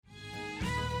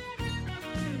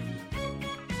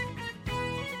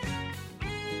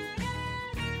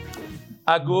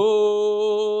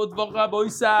Agud Vocha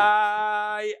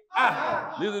Boisai.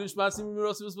 Lidu Nishmasim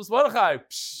Mirosim Mordechai.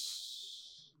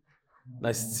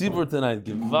 Nice tzibur tonight.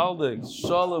 Givaldik,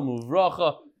 Shalom,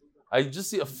 Uvracha. I just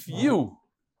see a few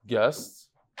guests,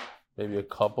 maybe a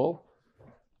couple.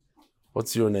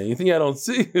 What's your name? You think I don't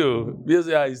see you?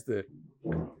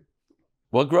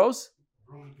 What grows?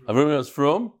 Avram is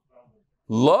from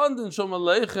London. Shalom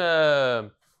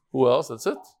Aleichem. Who else? That's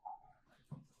it.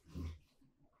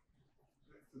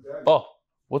 Oh,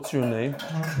 what's your name?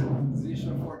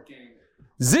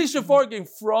 Zisha Forking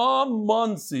from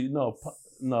Muncie. No,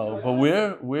 but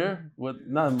where? What?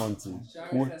 Not Muncie.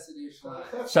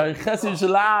 Shari Chesed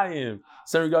Yerushalayim.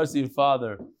 Send regards to your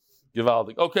father.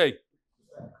 Givaldik. Okay.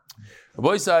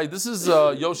 Boy side, this is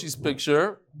Yoshi's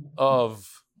picture of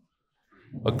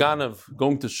a Ganav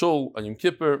going to Shul on Yom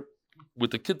Kippur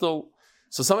with the kittel.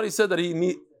 So somebody said that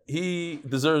he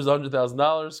deserves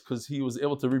 $100,000 because he was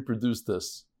able to reproduce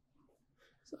this.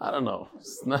 I don't know.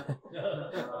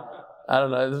 I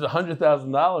don't know. It's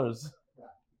 $100,000.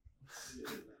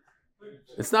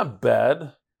 It's not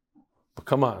bad, but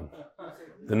come on.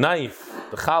 The knife,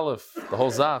 the chalif, the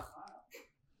whole zach.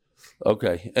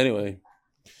 Okay, anyway.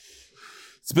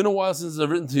 It's been a while since I've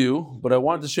written to you, but I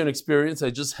wanted to share an experience I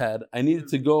just had. I needed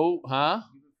to go,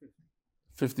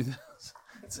 50,000.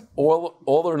 It's all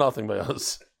or nothing by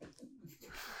us.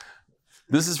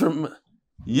 This is from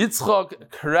Yitzchak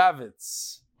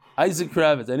Kravitz. Isaac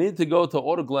Kravitz. I needed to go to an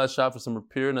auto glass shop for some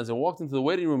repair, and as I walked into the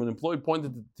waiting room, an employee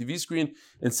pointed to the TV screen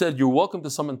and said, "You're welcome to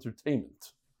some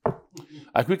entertainment."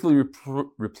 I quickly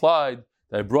replied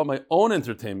that I brought my own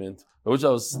entertainment, by which I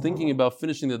was thinking about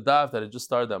finishing the daf that I just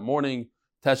started that morning.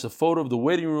 Attached a photo of the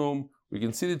waiting room. We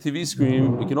can see the TV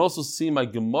screen. We can also see my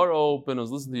Gemara open. I was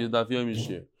listening to your daf Yomi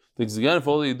shir. Thanks again for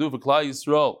all that you do for Klal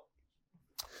Yisrael.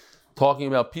 Talking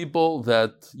about people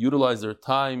that utilize their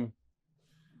time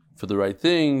for the right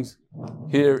things.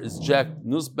 Here is Jack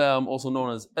Nussbaum, also known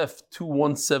as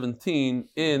F2117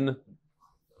 in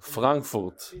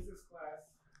Frankfurt.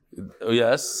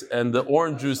 Yes, and the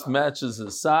orange juice matches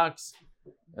his socks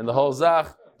and the whole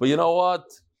zach. But you know what?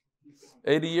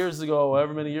 80 years ago,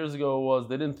 however many years ago it was,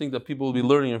 they didn't think that people would be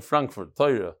learning in Frankfurt,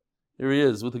 Torah. Here he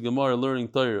is with the Gemara learning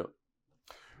Torah.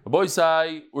 Boy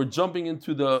Sai, we're jumping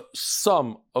into the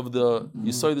sum of the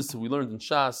Yesodis that we learned in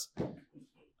Shas.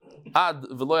 Ad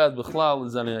v'loyad b'chlal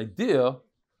is an idea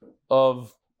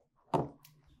of,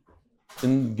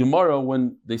 in Gemara,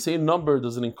 when they say number,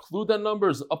 does it include that number?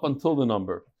 Is up until the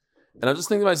number? And I'm just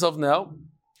thinking to myself now,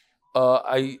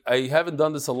 I haven't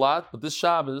done this a lot, but this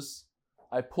Shabbos,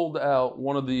 I pulled out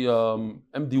one of the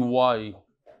MDY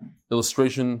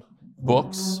illustration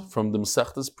books from the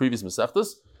Masechtas, previous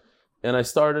Masechtas, and I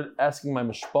started asking my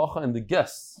mishpacha and the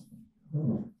guests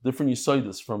different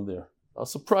Yesodis from there. I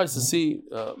was surprised to see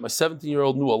my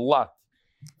 17-year-old knew a lot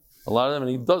of them, and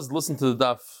he does listen to the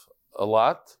daf a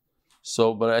lot.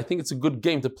 So, but I think it's a good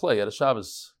game to play at a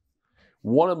Shabbos.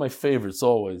 One of my favorites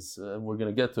always, and we're going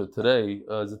to get to it today.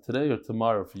 Is it today or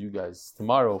tomorrow for you guys?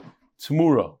 Tomorrow,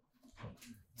 Tmura.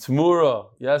 Tmura.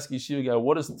 You ask Yeshiva guy,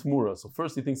 what is Tmura? So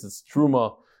first he thinks it's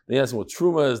Truma. Then you ask him what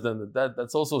Truma is, then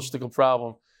that's also a shtickle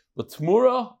problem. But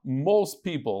Tmura, most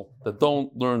people that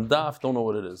don't learn daf don't know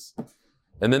what it is.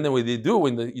 And then the way they do,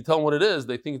 when you tell them what it is,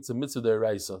 they think it's a mitzvah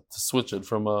deraisa to switch it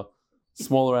from a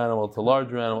smaller animal to a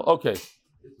larger animal. Okay.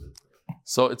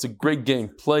 So it's a great game.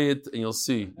 Play it and you'll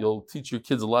see. You'll teach your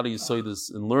kids a lot of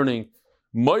Yesodis in learning.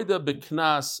 Moida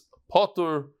beknas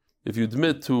potter. If you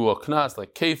admit to a knas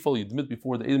like kefil, you admit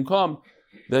before the Edom come,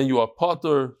 then you are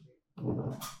potter.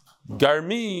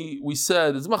 Garmi, we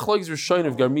said, it's machlokes rishonim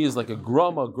if Garmi is like a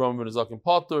grama ben zaken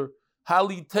potter.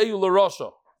 Hali teyu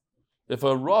l'rasha. If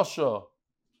a rasha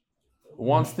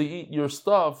wants to eat your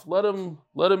stuff, let him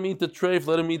eat the treif,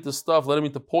 let him eat the stuff, let him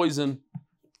eat the poison.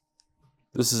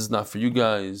 This is not for you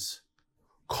guys.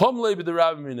 Komle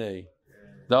b'derabimine.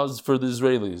 That was for the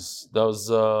Israelis. That was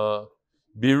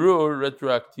Birur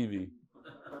Retroactivity.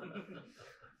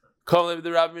 Komle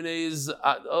b'derabimine is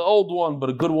an old one, but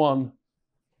a good one.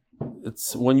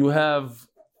 It's when you have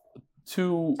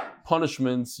two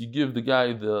punishments, you give the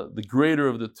guy the greater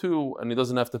of the two, and he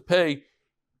doesn't have to pay.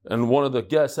 And one of the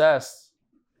guests asked,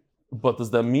 but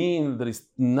does that mean that he's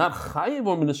not chayiv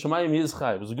or min hashamayim he is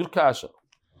chayiv? It was a good kasha.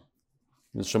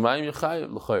 Min hashamayim he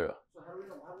chayiv l'chayra. So how do we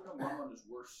know Mammon is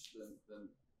worse than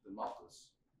Malchus?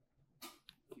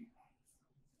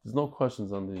 There's no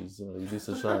questions on these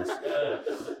Yidisa Shas.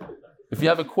 If you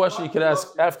have a question, you can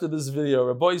ask after this video.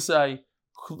 Rabbi say,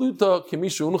 Kluta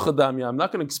Kemishu Unchadamya. I'm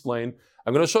not going to explain.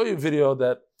 I'm going to show you a video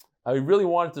that I really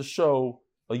wanted to show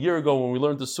a year ago when we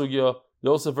learned the sugya.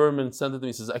 Yosef Verman sent it to me.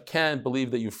 He says, I can't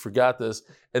believe that you forgot this.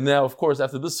 And now, of course,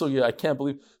 after this sugya, I can't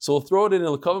believe. So we'll throw it in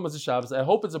L'Kavim Matzah Shabbos. I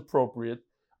hope it's appropriate.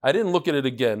 I didn't look at it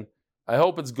again. I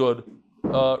hope it's good.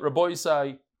 Rabbi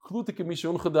Yisai, Kluta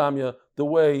Kamisha Unchadamya, the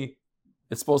way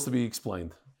it's supposed to be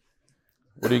explained.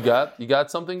 What do you got? You got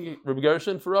something, Rabbi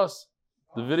Gershon, for us?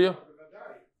 The video?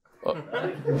 Oh,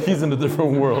 he's in a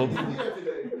different world.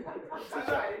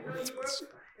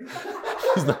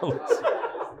 He's not listening.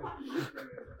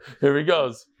 Here he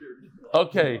goes.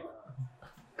 Okay.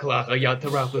 Klacha Yad to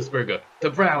Roethlisberger. To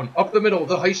Brown. Up the middle.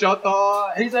 The high shot.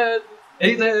 He's in.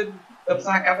 The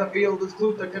sack at the field is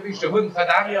Kluta Kavisha Hun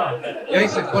Fadamia.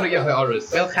 Yosef, what are your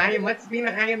orders? Well, Chaim, let's be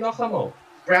Chaim Nochamo.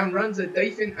 Brown runs a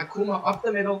Daifin Akuma up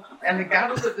the middle, and the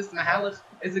gadus of this Mahalach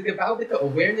is a gewaldige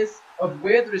awareness of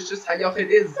where the Rishus HaYachid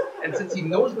is. And since he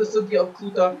knows the sugya of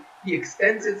Kluta, he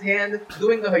extends his hand,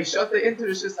 doing the Haishata into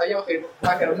Rishus HaYachid,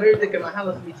 like a merdike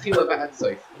Mahalach mitchila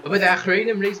ba'atzoif. But the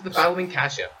Achreinim raised the following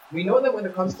kasha. We know that when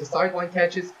it comes to sideline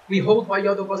catches, we hold by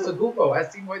Yodo Basagufo,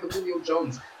 as seen by the Julio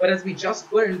Jones. But as we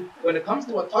just learned, when it comes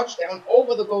to a touchdown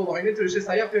over the goal line into Rishus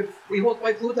HaYachid, we hold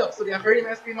by Kluta. So the Achreinim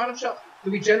ask the Imam Shach. Do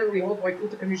we generally hold by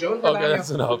Kluta Kamijon? Okay, that's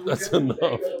enough. That's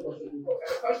enough.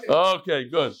 Okay,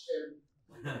 good.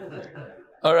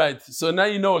 All right, so now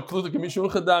you know what Kluta Kamisha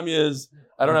Chadami is.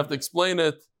 I don't have to explain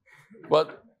it,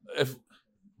 but if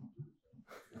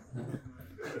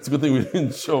it's a good thing we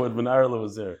didn't show it when Arla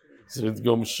was there. So it's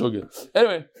go sugar.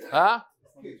 Anyway,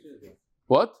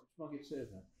 what?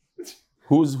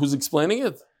 Who's explaining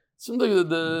it?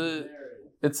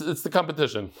 It's the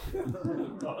competition.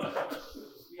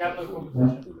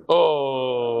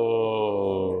 Oh.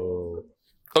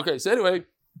 Okay, so anyway,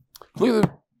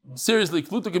 seriously,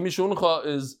 Kluta Kemishuncha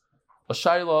is a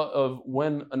shaila of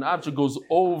when an object goes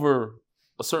over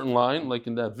a certain line, like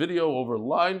in that video, over a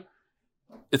line,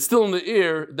 it's still in the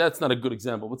air. That's not a good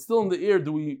example, but still in the air,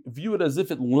 do we view it as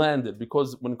if it landed?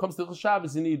 Because when it comes to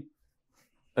Shabbos, you need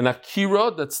an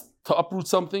akira, that's to uproot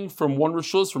something from one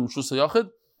rishus, from Rishus HaYachid,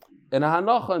 and a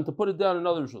hanacha, and to put it down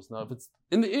another rishus. Now, if it's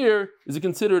in the air, is it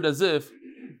considered as if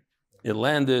it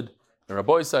landed? And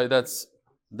Rabbi side, that's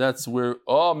where,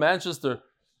 Manchester.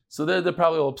 So they're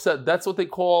probably all upset. That's what they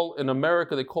call, in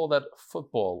America, they call that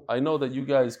football. I know that you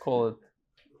guys call it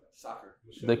Soccer.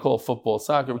 They call it football,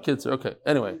 soccer, kids. Okay,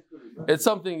 anyway. It's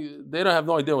something, they don't have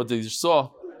no idea what they just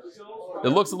saw. It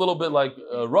looks a little bit like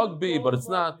rugby, but it's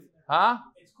not. Huh?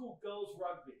 It's called girls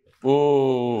rugby.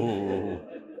 Oh.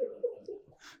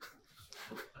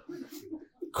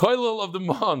 Koilel of the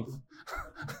month.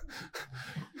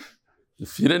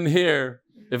 If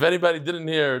anybody didn't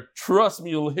hear, trust me,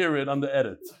 you'll hear it on the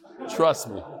edit. Trust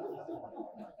me.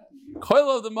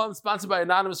 Koilel of the month, sponsored by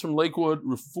Anonymous from Lakewood,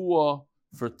 Refuah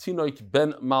for Tinoik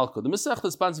Ben Malko. The Masechta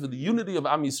is sponsored for the unity of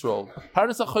Am Yisrael.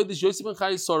 Parnas HaChodesh Yosef Ben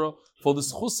Chai Soro, for the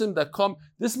schusim that come.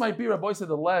 This might be, Rabbi said,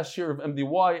 the last year of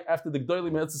MDY after the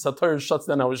Gdoili Me'etzes HaTorah shuts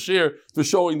down our shir for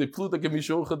showing the Kluta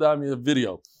Kemishon Chadami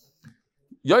video.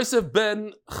 Yosef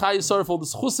Ben Chai Soro, for the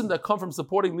schusim that come from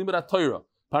supporting Limud HaTorah.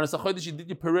 Parnas HaChodesh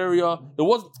Yedidya Pereira. It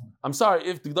wasn't, I'm sorry,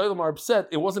 if the Gdoilim are upset,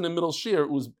 it wasn't in middle shir, it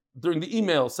was during the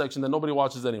email section that nobody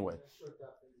watches anyway.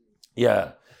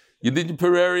 Yeah. Yedidya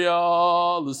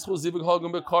Pereira, l'schus zivig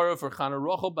hogam bekara for Chana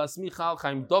Rochel Bas Michal,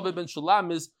 Chaim David Ben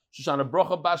Shalamis, Shoshana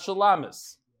Brocha Bas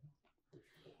Shalamis.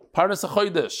 Parnas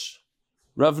HaChodesh,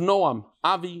 Rav Noam,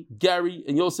 Avi, Gary,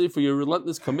 and Yosef for your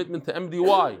relentless commitment to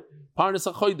MDY. Parnas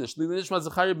HaChodesh, Li Nishmat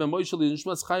Zachariah Ben Moshe, Li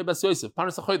Nishmat Zachariah Bas Yosef.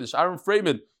 Parnas HaChodesh, Aaron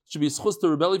Freeman should be schus to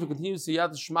rebellion for continuous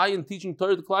Siyat Shmai and teaching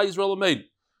Torah to Klal Yisrael made.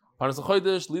 Parnas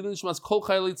HaChodesh, Li Nishmat Kol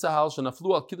Chayei Tzahal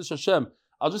Shenaflu Al Kiddush Hashem.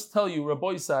 I'll just tell you,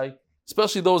 Rabbi Yisai,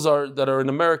 especially those that are in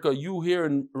America, you here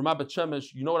in Ramat Bet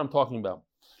Shemesh, you know what I'm talking about.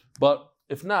 But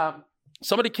if not,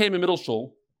 somebody came in middle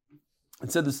shul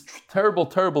and said this terrible,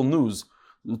 terrible news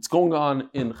that's going on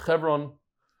in Hebron.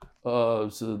 So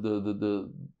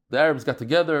the Arabs got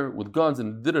together with guns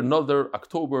and did another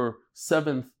October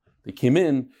 7th. They came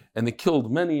in and they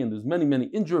killed many, and there's many, many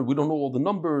injured. We don't know all the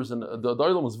numbers, and the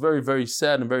Olam was very, very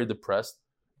sad and very depressed.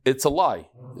 It's a lie.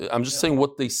 I'm just saying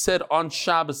what they said on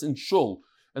Shabbos in shul.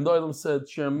 And the Olam said,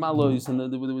 Sher Malois, and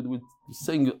they were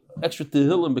saying extra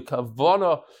Tehillim,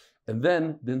 Bekavana. And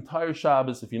then the entire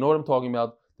Shabbos, if you know what I'm talking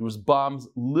about, there was bombs.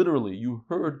 Literally, you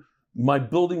heard my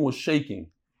building was shaking.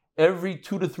 Every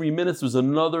 2 to 3 minutes, there was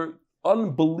another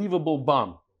unbelievable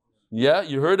bomb. Yeah,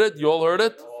 you heard it? You all heard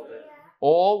it?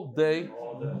 All day.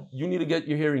 You need to get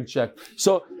your hearing checked.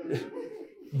 So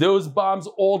there was bombs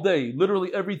all day,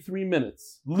 literally every 3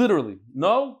 minutes. Literally.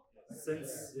 No?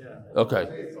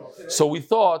 Okay. So we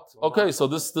thought, okay, so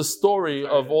this is the story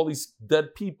of all these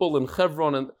dead people in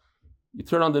Hebron, and you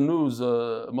turn on the news,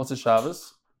 Motzei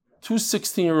Shabbos, two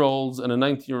 16-year-olds and a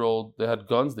 19-year-old. They had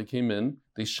guns. They came in.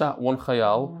 They shot one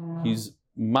chayal. He's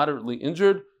moderately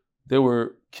injured. They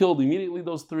were killed immediately,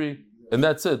 those three. And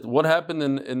that's it. What happened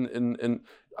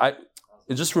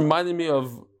it just reminded me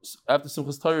of after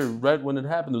Simchas Torah, right when it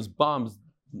happened, there was bombs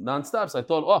nonstop. So I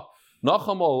thought,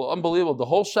 Nachamol, unbelievable. The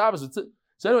whole Shabbos. It's it.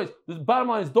 So anyways, the bottom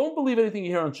line is don't believe anything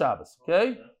you hear on Shabbos,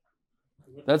 okay?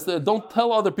 Don't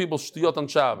tell other people shtiyot on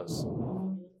Shabbos.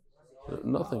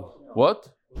 Nothing. What?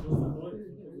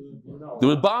 There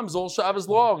were bombs all Shabbos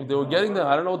long. They were getting them.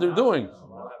 I don't know what they're doing.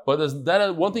 But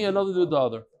that one thing had nothing to do with the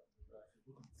other.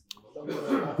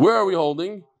 Where are we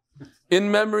holding?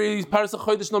 In memory, Paras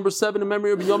HaChodesh number 7, in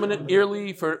memory of Yomi and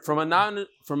Early from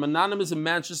Anonymous in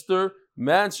Manchester.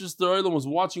 Manchester Oilam was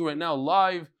watching right now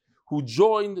live, who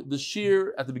joined the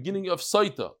shir at the beginning of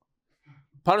Saita.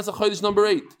 Paras HaChodesh number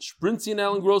 8. Sprinzi and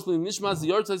Alan Grossly, Nishmas, the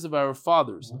yardside of our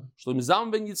fathers. Shlomo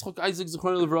Zalman ben Yitzchok Isaac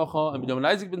Zechron Levracha, and Benjamin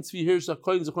Isaac ben Tzvi Hirsch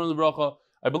Kohen Zechron Levracha.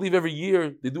 I believe every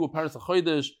year they do a Paras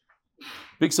HaChodesh.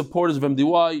 Big supporters of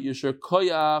MDY, Yesher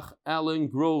Koyach, Alan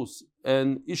Gross,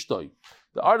 and Ishtoy.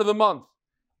 The art of the month.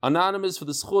 Anonymous for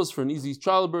the schus for an easy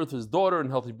childbirth, his daughter, and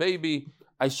healthy baby.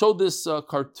 I showed this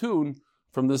cartoon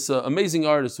from this amazing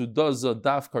artist who does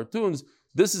daf cartoons.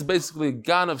 This is basically a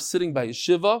Ganav sitting by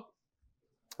yeshiva,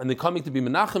 and they're coming to be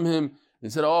menachem him. They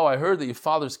said, I heard that your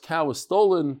father's cow was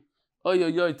stolen.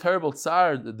 Terrible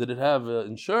tsar. Did it have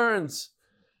insurance?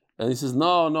 And he says,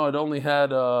 no, it only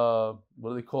had, what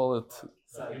do they call it?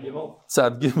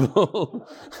 Tzad Gimel.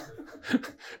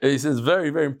 And he says, very,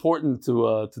 very important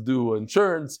to do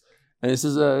insurance. And he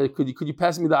says, could you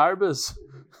pass me the arbis?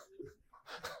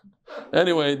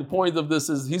 Anyway, the point of this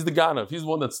is he's the Ganav. He's the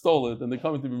one that stole it, and they're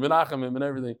coming to be menachem him and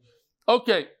everything.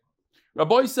 Okay.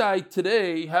 Rabbi Isai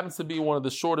today happens to be one of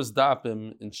the shortest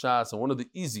dapim in Shas and one of the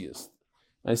easiest.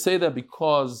 And I say that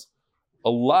because a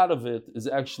lot of it is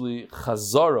actually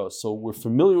chazara, so we're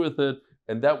familiar with it,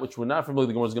 and that which we're not familiar with,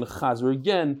 the Gemara is going to chazar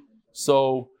again.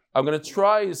 So I'm going to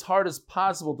try as hard as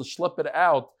possible to schlep it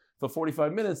out for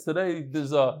 45 minutes. Today,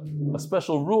 there's a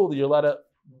special rule that you're allowed to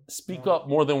speak up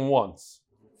more than once.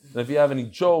 And if you have any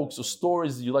jokes or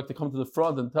stories that you'd like to come to the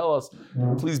front and tell us,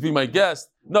 please be my guest.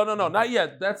 No, not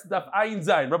yet. That's Daf Ayin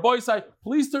Zayin. Rabbi Isai,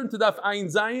 please turn to Daf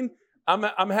Ayin Zayin.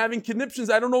 I'm having conniptions.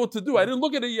 I don't know what to do. I didn't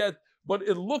look at it yet, but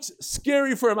it looks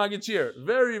scary for a Magachir.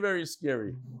 Very, very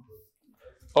scary.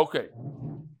 Okay.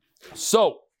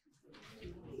 So,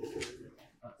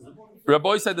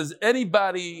 Rabbi said, does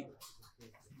anybody...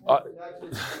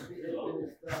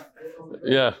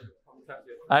 yeah.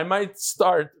 I might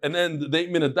start and end the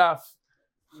 8-minute daf.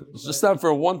 It's just time for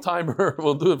a one-timer.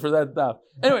 We'll do it for that daf.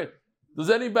 Anyway, does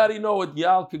anybody know what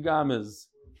Yal Kagam is?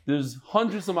 There's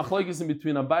hundreds of machlekes in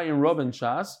between Abai and Rav and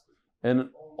Shas, and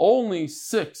only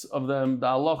 6 of them, the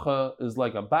halacha is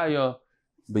like Abaya,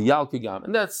 B'Yal Kagam.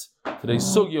 And that's today's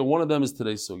sugya. One of them is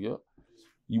today's sugya.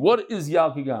 What is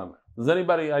Yal Kagam? Does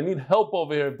anybody, I need help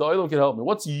over here. If the Oilem can help me.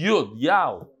 What's Yud?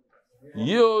 Yal.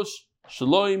 Yush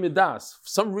Shaloi Midas. For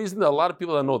some reason, there are a lot of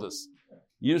people that know this.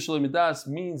 Yush Shaloi Midas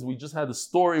means we just had a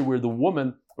story where the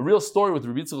woman, a real story with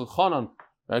Rabbi Yitzchak Chanan.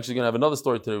 We're actually going to have another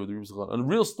story today with Rabbi Yitzchak Chanan. A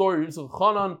real story, Rabbi Yitzchak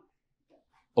Chanan.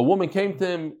 A woman came to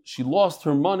him. She lost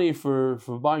her money for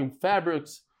buying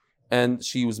fabrics, and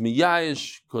she was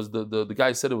miyayish because the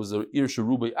guy said it was a ir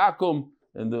sherubei akum,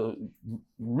 and the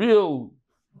real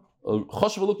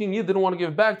choshev looking yid didn't want to give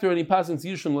it back to her, and he passed into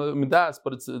Yishlam Midas,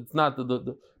 but it's not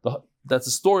the that's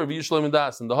the story of Yishlam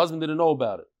Midas, and the husband didn't know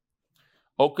about it.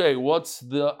 Okay, what's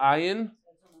the ayin?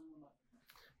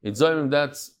 It's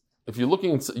that's if you're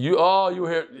looking at you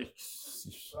here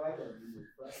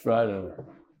Friday.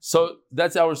 So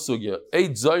that's our sugya.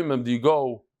 8 Zaymim, do you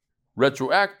go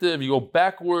retroactive? You go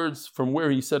backwards from where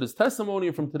he said his testimony,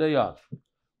 or from today on?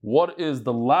 What is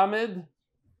the lamed?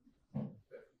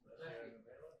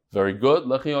 Very good.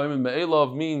 Lechi Oyim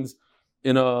Me'elav means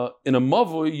in a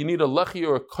mavui you need a lechi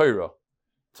or a kaira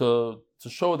to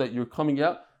show that you're coming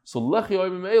out. So Lechi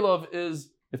Oyim Me'elav is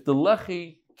if the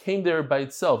lechi came there by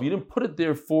itself. You didn't put it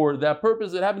there for that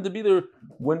purpose. It happened to be there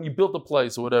when you built the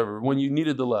place or whatever, when you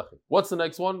needed the lechi. What's the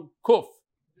next one? Kuf.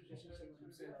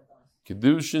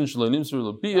 Kedushin shlonim sur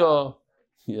labia.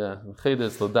 Yeah,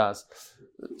 chedes ladas.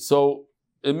 So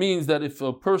it means that if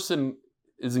a person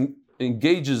gets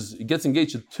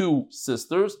engaged to 2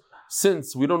 sisters,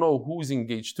 since we don't know who's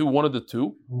engaged to, one of the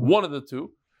two,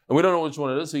 and we don't know which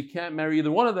one it is, so you can't marry either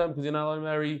one of them because you're not allowed to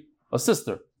marry a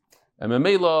sister. And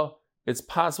Memela, it's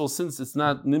possible since it's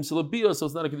not nimsa labia, so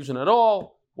it's not a kedushin at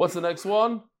all. What's the next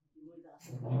one?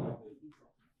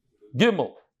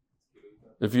 Gimel.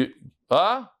 If you're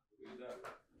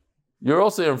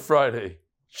also here on Friday.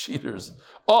 Cheaters.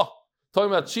 Oh, Talking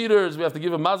about cheaters, we have to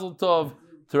give a mazel tov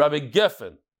to Rabbi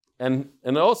Geffen.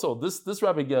 And also, this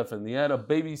Rabbi Geffen, he had a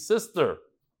baby sister.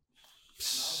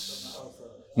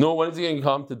 No, when is he going to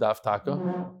come to Daf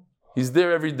Taka? He's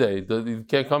there every day. He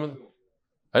can't come in.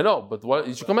 I know, but what?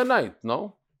 He should come at night,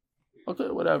 no? Okay,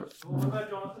 whatever. What about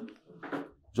Jonathan?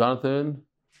 Jonathan?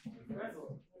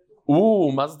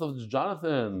 Ooh, mazel tov to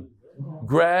Jonathan.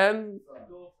 Grandson.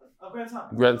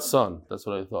 That's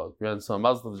what I thought. Grandson.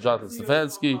 Mazel tov to Jonathan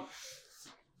Stefansky.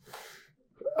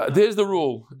 There's the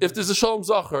rule. If there's a Shalom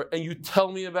Zacher and you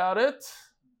tell me about it,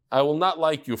 I will not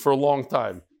like you for a long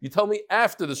time. You tell me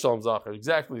after the Shalom Zacher.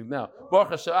 Exactly now.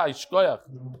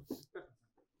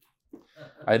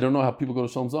 I don't know how people go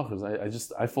to Shalom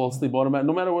Zachers. I fall asleep automatically.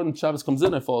 No matter when Shabbos comes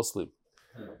in, I fall asleep.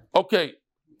 Okay.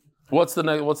 What's the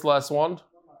last one?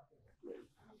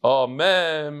 Oh,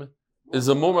 mem is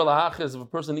a mumar lahachis if a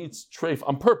person eats treif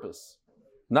on purpose.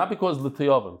 Not because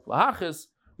l'teyavim. Lahachis,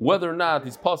 whether or not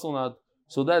he's puzzled or not.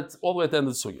 So that's all the way at the end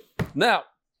of the sugya. Now,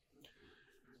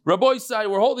 Rabbi Isai,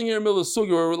 we're holding here in the middle of the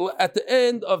sugya. We're at the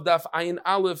end of Daf Ayin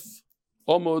Aleph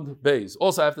Omud Beis.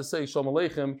 Also, I have to say Shalom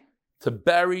Aleichem to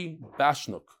Barry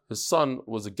Bashnuk. His son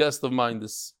was a guest of mine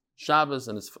this Shabbos,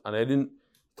 and I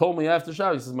told me after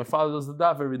Shabbos, he says, my father does the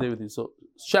daf every day with you. So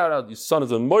shout out, your son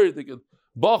is a Moiridik,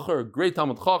 Bacher, great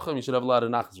Talmud Chacham, you should have a lot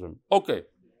of nachas from him. Okay.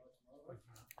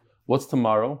 What's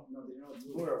tomorrow?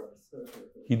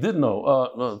 He did know.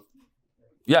 No.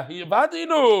 Yeah, he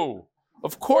knew.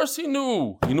 Of course he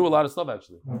knew. He knew a lot of stuff,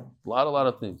 actually. A lot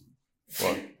of things.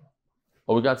 What?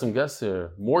 Oh, we got some guests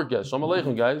here. More guests. Shalom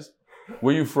Aleichem, guys.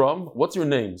 Where are you from? What's your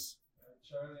names?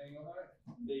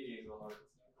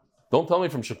 Don't tell me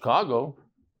from Chicago.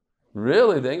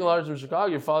 Really? The Engelhart's from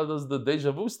Chicago? Your father does the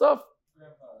deja vu stuff?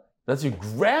 That's your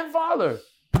grandfather?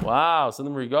 Wow, send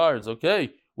them regards.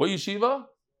 Okay. What yeshiva?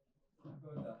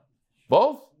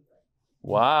 Both?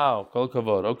 Wow. Kol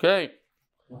kavod. Okay.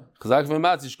 Chazak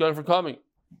v'matz, yishkar for coming.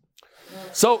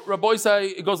 So, Rabbi say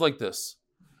it goes like this.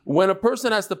 When a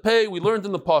person has to pay, we learned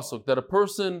in the pasuk that a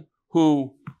person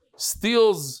who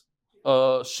steals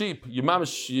sheep,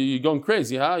 you're going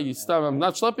crazy, huh? You stop. I'm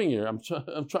not schlepping here. I'm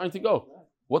trying to go.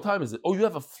 What time is it? Oh, you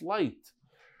have a flight.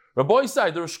 Rabbi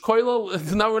Isai, the Rosh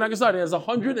Koilel, now we're not going to start. He has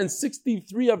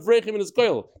 163 Avrechim in his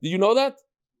Koilel. Did you know that?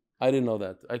 I didn't know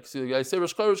that. I say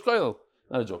Rosh Koilel.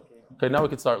 Not a joke. Okay, now we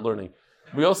can start learning.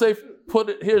 We all say,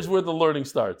 here's where the learning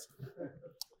starts.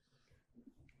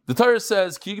 The Torah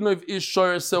says, you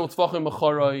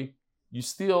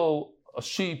steal a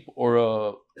sheep or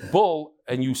a bull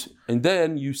and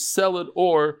then you sell it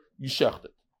or you shecht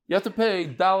it. You have to pay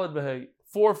daled v'hei,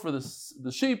 4 for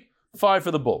the sheep, 5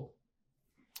 for the bull.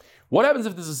 What happens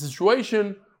if there's a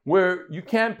situation where you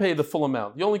can't pay the full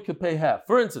amount? You only could pay half.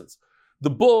 For instance, the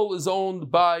bull is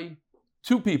owned by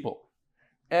 2 people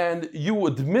and you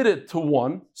admit it to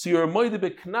one, so you're a moide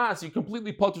b'knas, you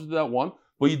completely puttered to that one,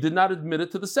 but you did not admit it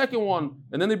to the second one.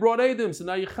 And then they brought Eidim, so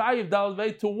now you chayiv daled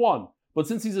v'hei to 1. But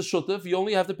since he's a shutef, you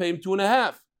only have to pay him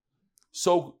 2.5.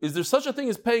 So is there such a thing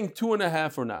as paying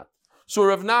 2.5 or not? So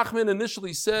Rav Nachman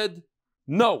initially said,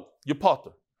 no, you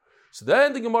potter. So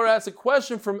then the Gemara asks a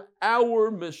question from our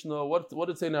Mishnah. What did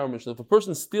it say in our Mishnah? If a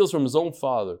person steals from his own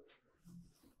father,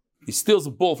 he steals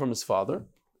a bull from his father,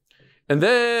 and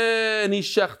then he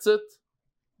shechts it,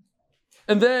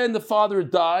 and then the father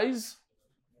dies.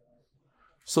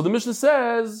 So the Mishnah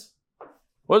says,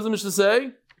 what does the Mishnah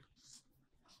say?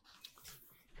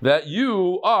 That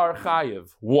you are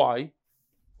chayiv. Why?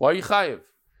 Why are you chayiv?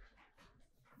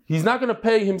 He's not going to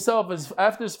pay himself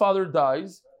after his father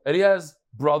dies, and he has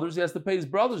brothers, he has to pay his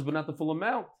brothers, but not the full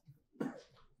amount.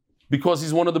 Because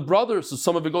he's one of the brothers, so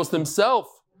some of it goes to himself.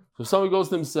 So if some of it goes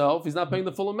to himself, he's not paying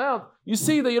the full amount. You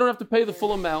see that you don't have to pay the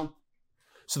full amount.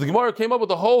 So the Gemara came up with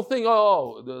the whole thing.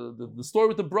 Oh, the story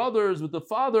with the brothers, with the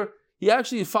father.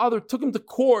 His father took him to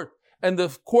court, and the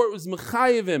court was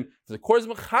mechayiv him. If the court is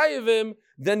mechayiv him,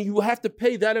 then you have to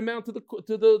pay that amount to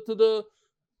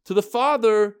the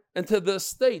father and to the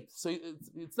estate. So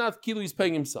it's not Kilu, he's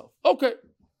paying himself. Okay.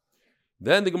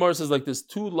 Then the Gemara says like this,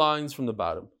 2 lines from the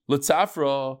bottom.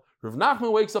 L'tzafra, Rav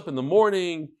Nachman wakes up in the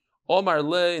morning, Omar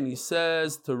Le, and he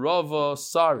says to Rava,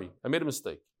 sorry, I made a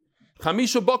mistake.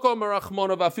 Chamisha bakar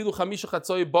marachmona v'afilu chamisha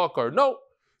chatzoi bakar. No,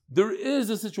 there is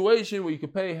a situation where you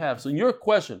can pay half. So in your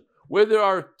question, where there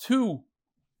are 2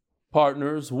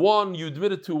 partners, one you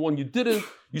admitted to, one you didn't,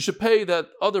 you should pay that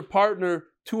other partner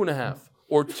 2.5,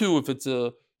 or 2 if it's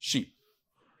a sheep.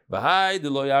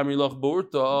 And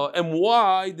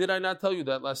why did I not tell you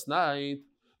that last night?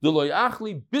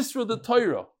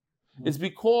 It's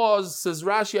because, says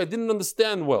Rashi, I didn't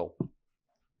understand well.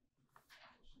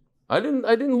 I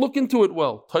didn't look into it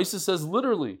well. Taisa says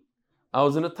literally, I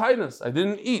was in a tightness. I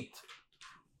didn't eat.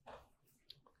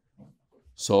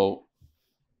 So,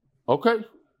 okay.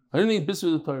 I didn't eat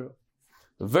Bisr the Torah.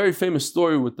 A very famous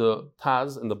story with the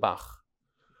Taz and the Bach.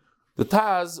 The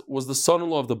Taz was the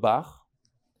son-in-law of the Bach.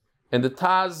 And the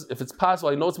Taz, if it's possible,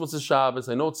 I know it's Motzei Shabbos,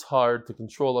 I know it's hard to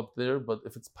control up there, but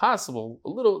if it's possible,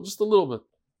 just a little bit.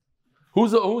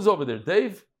 Who's over there?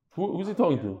 Dave? Who's he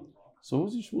talking to? So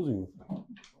who's he schmoozing with?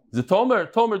 Is it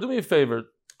Tomer? Tomer, do me a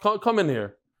favor. Come in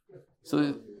here.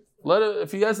 So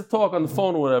if he has to talk on the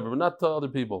phone or whatever, but not to other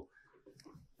people.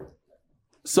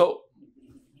 So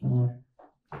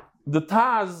the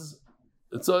Taz,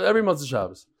 it's every Motzei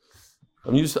Shabbos.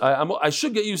 I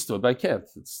should get used to it, but I can't.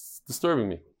 It's disturbing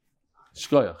me.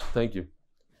 Shkoyach, thank you.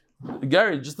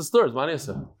 Gary, just disturbs,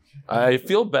 Manisa. I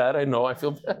feel bad, I know I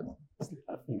feel bad.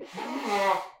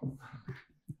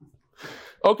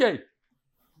 Okay.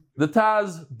 The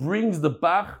Taz brings the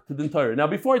Bach to the entire. Now,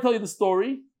 before I tell you the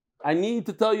story, I need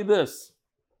to tell you this.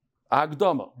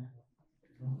 Agdama.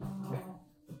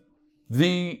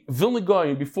 The Vilna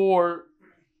Gaon, before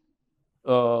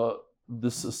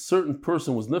this certain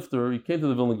person was nifter, he came to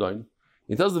the Vilna Gaon.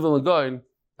 He tells the Vilna Gaon,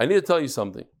 I need to tell you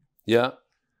something. Yeah?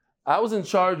 I was in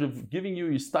charge of giving you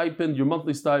your stipend, your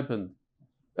monthly stipend.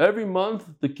 Every month,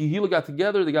 the Kehila got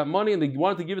together, they got money, and they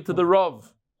wanted to give it to the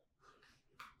Rav.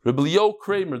 Rebbe Leo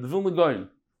Kramer, the Vilna Gaon.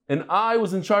 And I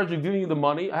was in charge of giving you the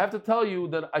money. I have to tell you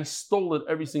that I stole it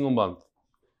every single month.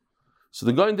 So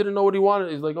the Gaon didn't know what he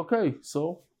wanted. He's like, okay,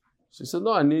 so he said,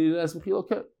 no, I needed to ask Mechila,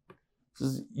 okay. He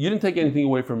says, you didn't take anything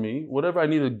away from me. Whatever I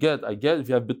need to get, I get. If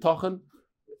you have bitachon,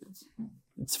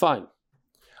 it's fine.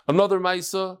 Another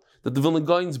Maisa, that the Vilna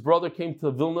Gaon's brother came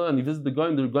to Vilna and he visited the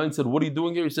Gaon. The Gaon said, what are you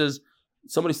doing here? He says,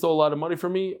 somebody stole a lot of money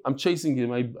from me. I'm chasing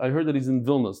him. I heard that he's in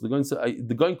Vilna. So the Gaon said,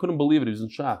 the Gaon couldn't believe it. He was in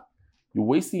shock. You're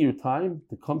wasting your time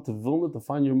to come to Vilna to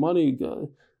find your money.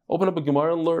 Open up a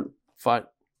Gemara and learn. Fine.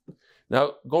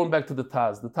 Now, going back to the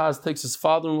Taz takes his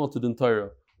father-in-law to the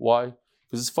Torah. Why?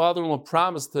 Because his father-in-law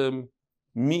promised him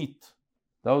meat.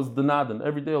 That was the Nadan.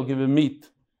 Every day I'll give him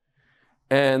meat.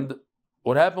 And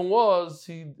what happened was,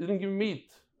 he didn't give him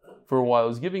meat for a while. He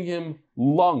was giving him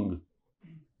lung.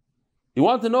 He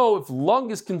wanted to know if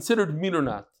lung is considered meat or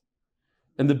not.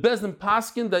 And the Bezdin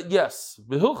paskin that yes,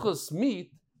 v'hilchas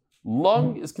meat,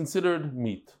 lung is considered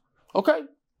meat. Okay.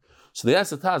 So they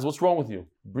asked the Taz, what's wrong with you?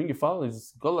 Bring your father. He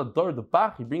says, Galadar, the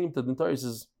Bach. You bring him to the entire. He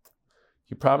says,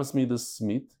 he promised me this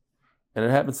meat. And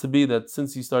it happens to be that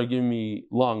since he started giving me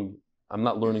lung, I'm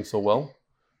not learning so well.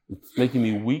 It's making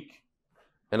me weak.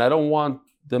 And I don't want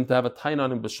them to have a tain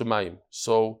on him b'shemayim.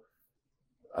 So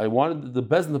I wanted the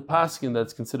Bezdin the paskin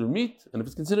that's considered meat. And if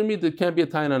it's considered meat, there can't be a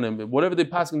tain on him. Whatever they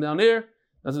paskin down here,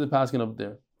 that's what they paskin up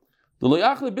there. The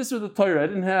loyachle bisr the Torah, I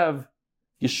didn't have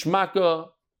yishmaka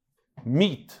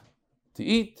meat to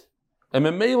eat. And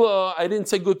memela, I didn't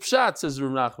say good pshat, says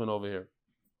Rav Nachman over here.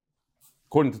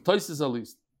 According to Tosfos at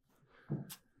least.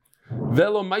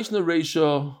 Velo maishna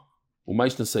reisha u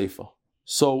maishna seifa.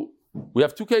 So we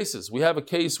have two cases. We have a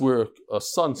case where a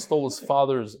son stole his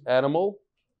father's animal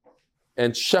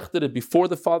and shechted it before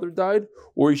the father died,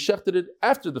 or he shechted it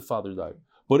after the father died.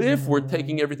 But if we're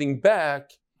taking everything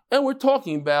back, and we're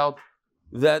talking about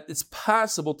that it's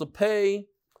possible to pay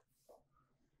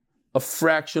a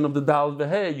fraction of the dollar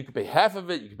v'hei, you could pay half of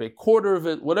it, you could pay a quarter of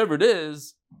it, whatever it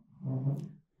is.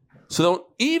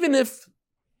 So even if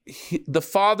the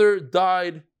father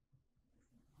died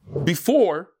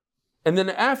before, and then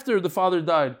after the father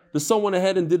died, the son went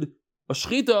ahead and did a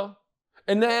shechita,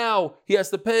 and now he has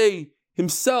to pay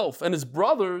himself and his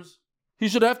brothers, he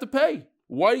should have to pay.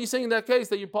 Why are you saying in that case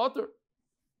that you're potter?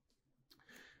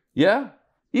 Yeah?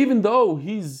 Even though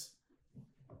he's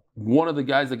one of the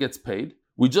guys that gets paid,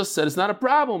 we just said it's not a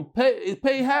problem.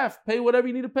 Pay half. Pay whatever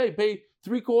you need to pay. Pay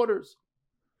 3/4.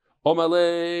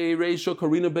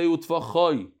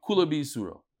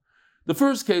 The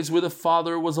first case where the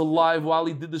father was alive while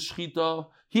he did the shechita,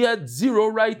 he had zero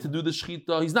right to do the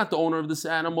shechita. He's not the owner of this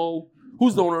animal.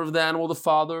 Who's the owner of the animal? The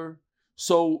father.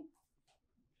 So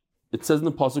it says in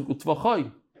the pasuk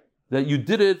utvachai that you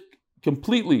did it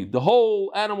completely. The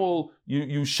whole animal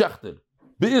you shechted.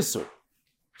 Be'isr.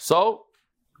 So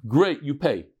great, you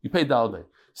pay. You pay dalvei.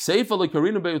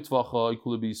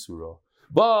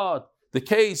 But the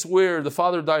case where the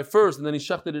father died first and then he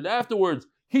shechted it afterwards,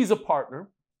 he's a partner.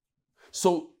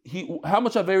 So how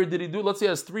much avera did he do? Let's say he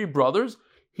has 3 brothers.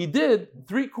 He did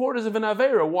 3/4 of an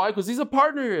avera. Why? Because he's a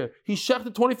partner here. He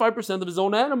shechted 25% of his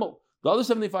own animal. The other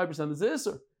 75% is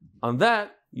isser. On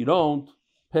that, you don't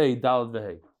pay dalad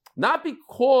v'hei. Not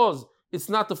because it's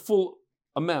not the full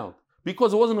amount,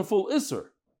 because it wasn't a full isser.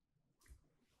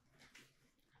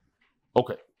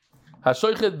 Okay.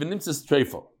 Hashoichet v'nimtzes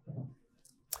treifel.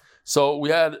 So we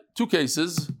had two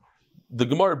cases. The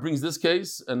Gemara brings this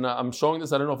case, and I'm showing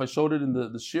this. I don't know if I showed it in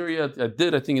the shir yet. I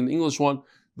did, I think, in the English one.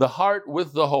 The heart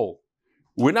with the hole.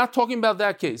 We're not talking about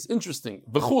that case. Interesting.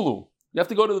 V'chulu. You have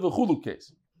to go to the v'chulu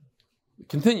case.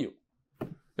 Continue.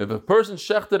 If a person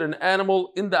shechted an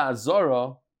animal in the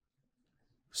azara,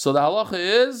 so the halacha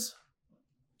is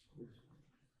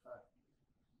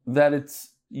that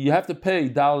you have to pay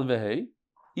dal v'hei,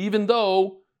 even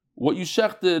though what you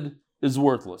shechted is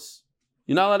worthless.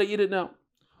 You're not allowed to eat it now.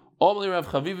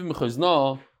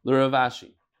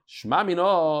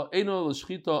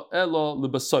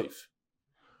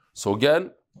 So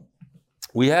again,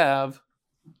 we have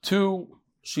two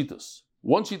shitas.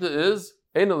 One shita is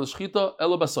that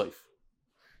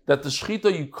the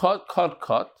shchita you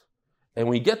cut, and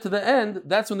when you get to the end,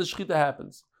 that's when the shchita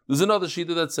happens. There's another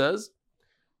shita that says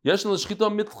that the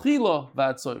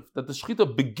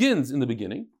shchita begins in the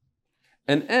beginning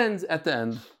and ends at the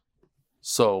end.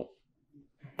 So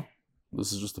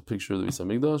this is just a picture of the Beis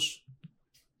Hamikdash.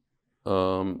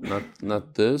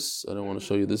 Not this. I don't want to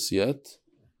show you this yet.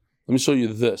 Let me show you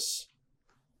this.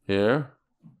 Here.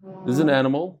 This is an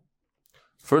animal.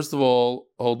 First of all,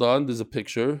 hold on, there's a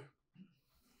picture.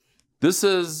 This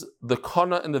is the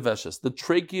kana and the veshes, the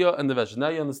trachea and the veshes. Now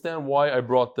you understand why I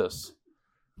brought this.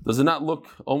 Does it not look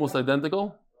almost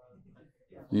identical?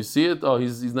 Do you see it? Oh,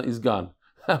 he's gone.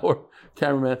 Or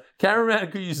cameraman,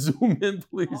 could you zoom in,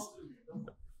 please?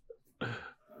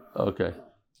 Okay.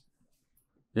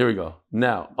 Here we go.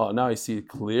 Now I see it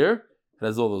clear. It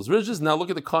has all those ridges. Now look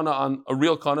at the kana on a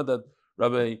real kana that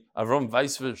Rabbi Avram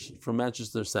Weisfish from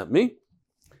Manchester sent me.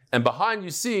 And behind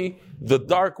you see the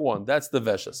dark one. That's the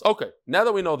veshes. Okay, now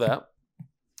that we know that,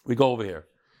 we go over here.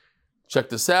 Check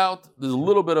this out. There's a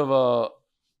little bit of a...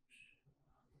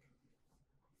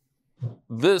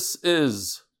 This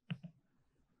is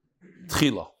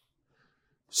tchila.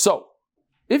 So,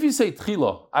 if you say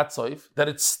tchila, atzoif, that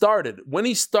it started, when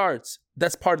he starts,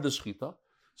 that's part of the shechita.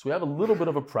 So we have a little bit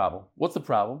of a problem. What's the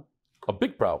problem? A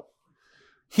big problem.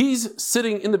 He's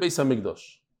sitting in the Beis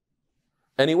Hamikdash,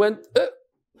 and he went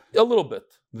a little bit.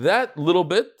 That little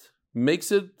bit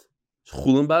makes it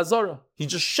chulin ba'azara. He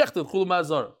just shechted chulin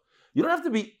ba'azara. You don't have to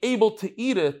be able to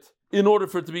eat it in order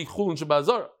for it to be chulin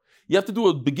ba'azara. You have to do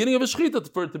a beginning of a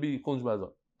shechita for it to be chulin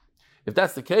ba'azara. If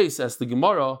that's the case, as the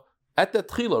Gemara, at that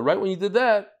tchila, right when you did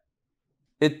that,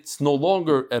 it's no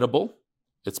longer edible.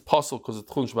 It's possible because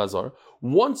it's chulin ba'azara.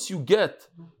 Once you get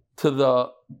to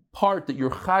the part that you're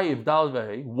chayiv dal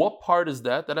v'hei, what part is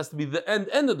that? That has to be the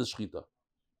end of the shechita.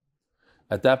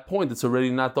 At that point, it's already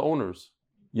not the owner's.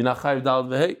 You're not chayiv dal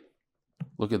v'hei.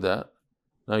 Look at that.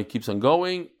 Now he keeps on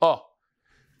going.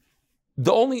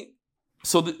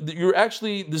 You're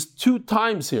actually, there's two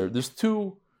times here. There's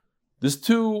two, what's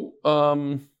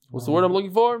the word I'm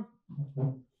looking for?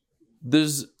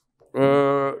 There's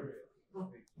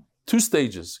two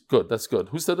stages. Good, that's good.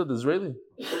 Who said it? The Israeli?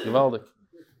 Givaldik.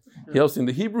 He helps in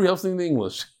the Hebrew, he helps in the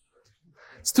English.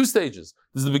 It's two stages.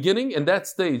 There's the beginning, and that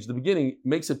stage, the beginning,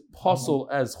 makes it possible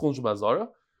as chulin ba'azara.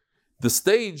 The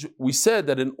stage, we said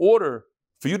that in order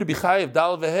for you to be chayiv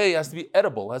dal v'hei, it has to be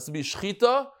edible, it has to be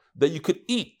shechita that you could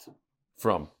eat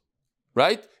from.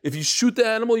 Right? If you shoot the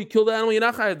animal, you kill the animal, you're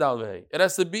not chayiv dal v'hei. It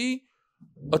has to be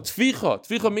a tficha.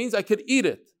 Tficha means I could eat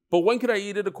it. But when could I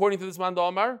eat it according to this man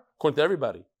Amar? According to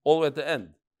everybody, all the way at the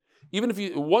end. Even if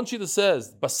one shita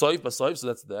says basoif, so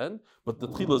that's the end, but the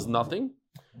tchila is nothing.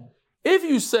 If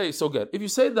you say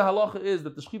the halacha is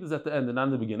that the shechita is at the end and not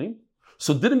in the beginning,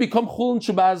 so it didn't become chulin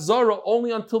ba'azara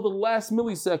only until the last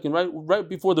millisecond, right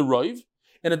before the roiv,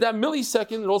 and at that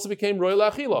millisecond it also became roy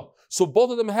la'achila. So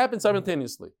both of them happened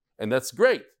simultaneously, and that's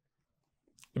great.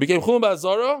 It became chulin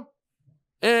ba'azara,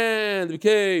 and it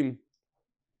became.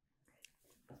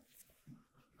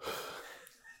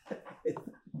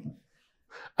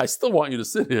 I still want you to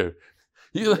sit here.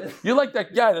 You're like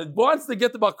that guy that wants to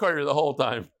get the Bakari the whole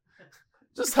time.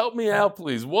 Just help me out,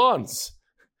 please, once.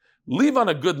 Leave on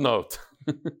a good note.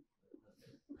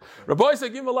 Rabbi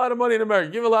said, give him a lot of money in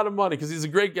America. Give him a lot of money because he's a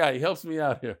great guy. He helps me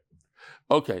out here.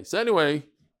 Okay, so anyway,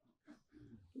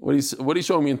 what are you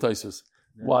showing me in Taisus?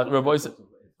 What? Rabbi said,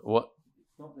 what?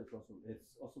 It's not it's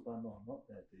Osubano, not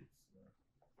that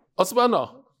it's...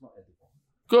 Osubano.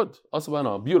 Good.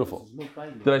 Asabana. Beautiful.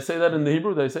 Did I say that in the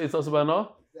Hebrew? Did I say it's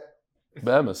Asabana?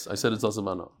 Be'emes. I said it's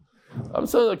Asabana. I'm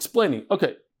still explaining.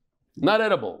 Okay. Not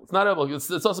edible. It's not edible. It's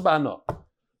Asabana.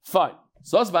 Fine.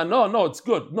 So Asabana, no, it's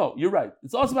good. No, you're right.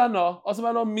 It's Asabana.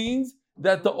 Asabana means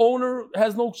that the owner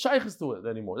has no shaykhs to it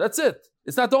anymore. That's it.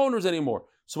 It's not the owner's anymore.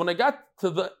 So when I got to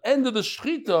the end of the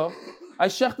shechita, I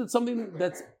shechted something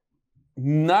that's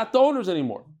not the owner's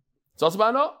anymore. It's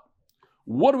Asabana.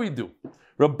 What do we do?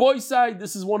 Rabbi side,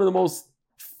 this is one of the most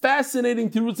fascinating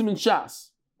tirutzim in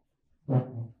Shas.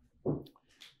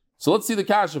 So let's see the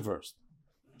kasha first.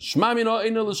 From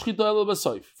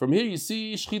here you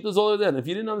see shchita is all then. If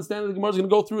you didn't understand it, the Gemara is going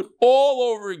to go through it all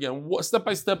over again, step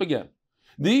by step again.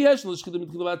 If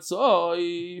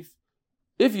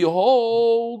you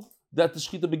hold that the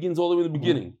shchita begins all the way in the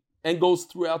beginning and goes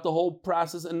throughout the whole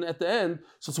process and at the end,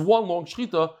 so it's one long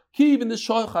shchita, even the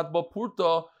shochat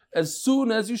bapurta, as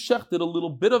soon as you shechted a little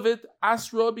bit of it,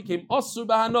 asra became asur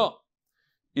bahana.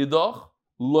 Idach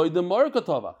loy de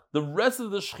markatavach. The rest of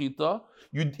the shchita,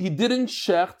 he didn't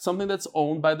shecht something that's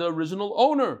owned by the original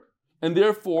owner, and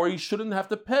therefore he shouldn't have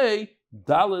to pay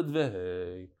daled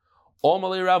vehei.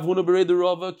 Omalei Rav Huna berei de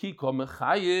Rava ki kom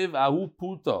chayev ahu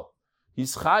puta.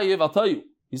 He's chayev. I'll tell you,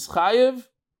 he's chayev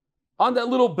on that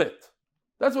little bit.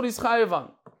 That's what he's chayev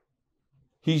on.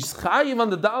 He's chayev on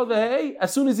the daled vehei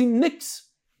as soon as he nicks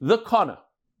the kana.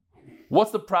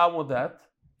 What's the problem with that?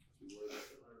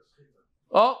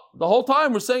 Oh, the whole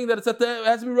time we're saying that it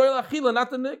has to be royal achila, not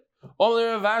the nick.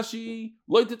 That's a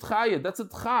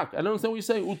tchak. I don't understand what you're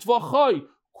saying.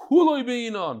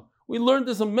 We learned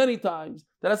this many times.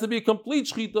 That has to be a complete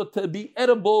shchita to be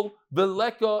edible,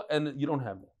 veleka, and you don't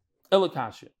have that.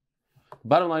 Elakashia.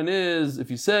 Bottom line is, if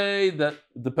you say that,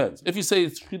 it depends. If you say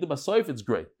it's shchita basoif, it's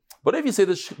great. But if you say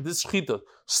this shchita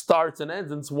starts and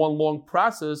ends and it's one long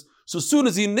process, so as soon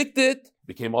as he nicked it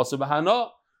became also bahana.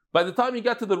 By the time you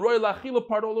got to the royal achila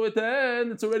part all the way to the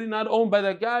end, it's already not owned by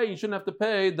that guy. You shouldn't have to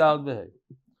pay dal vehei.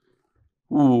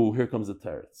 Ooh, here comes the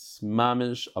teretz.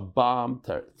 Mamish, a bomb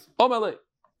teretz. Omalei.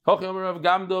 Hochi omer Rav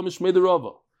Gamdo mishmei de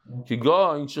Rava.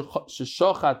 Kigoin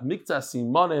sheshochat mikta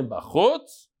simonim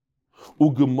bachutz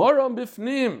ugemoram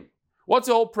bifnim. What's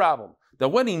the whole problem? That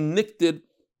when he nicked it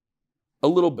a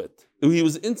little bit, he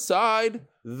was inside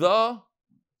the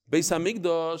Beis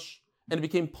Hamikdash and it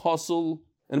became pasul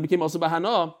and it became also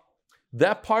bahana.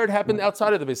 That part happened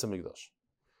outside of the Beis Hamikdash.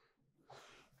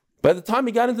 By the time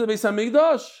he got into the Beis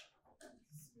Hamikdash,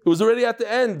 it was already at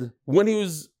the end when he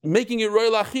was making it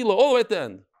royal achila all the way at the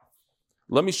end.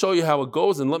 Let me show you how it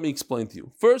goes and let me explain to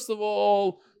you. First of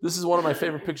all, this is one of my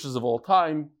favorite pictures of all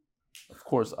time. Of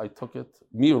course, I took it.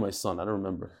 Me or my son, I don't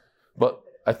remember. But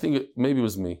I think maybe it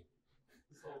was me.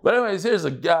 But anyways, here's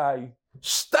a guy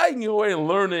steiging away and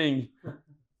learning,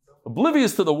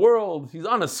 oblivious to the world. He's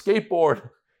on a skateboard.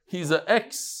 He's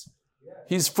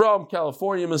he's from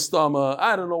California, Mistama.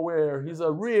 I don't know where. He's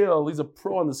a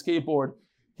pro on the skateboard.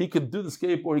 He could do the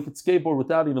skateboard. He could skateboard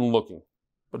without even looking.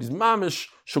 But he's mamish,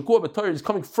 shakua b'torah. He's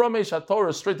coming from Eish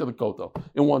HaTorah straight to the koto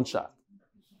in one shot.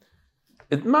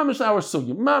 It's mamish our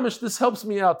sugi. Mamish, this helps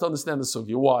me out to understand the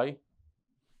sugi. Why?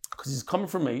 Because he's coming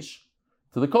from Eish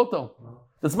to the koto.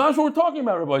 That's mamish what we're talking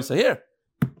about, Rabbi. So here,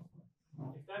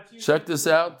 check this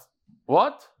out.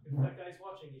 What? If that guy's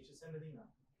watching, you should send an email.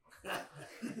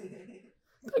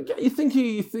 You think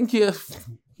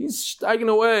he's steiging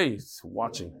away. He's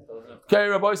watching. Okay,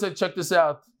 Rabbi said, check this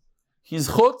out. He's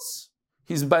chutz.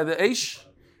 He's by the Eish.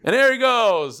 And there he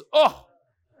goes. Oh,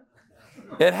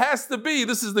 it has to be.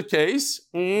 This is the case.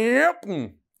 Yep.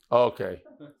 Okay.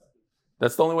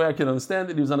 That's the only way I can understand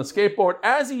it. He was on a skateboard.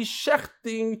 As he's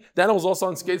shechting, Daniel was also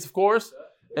on skates, of course.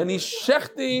 And he's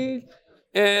shechting,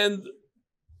 and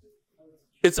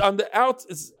it's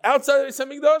it's outside of the Beis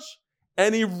Hamikdash,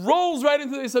 and he rolls right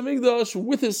into the Beis Hamikdash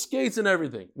with his skates and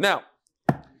everything. Now,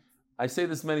 I say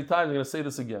this many times, I'm going to say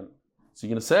this again. So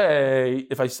you're going to say,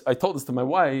 if I told this to my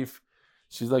wife,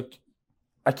 she's like,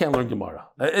 I can't learn Gemara.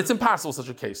 It's impossible, such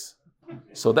a case.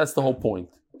 So that's the whole point.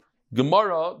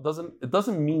 Gemara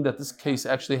doesn't mean that this case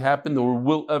actually happened or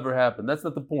will ever happen. That's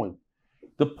not the point.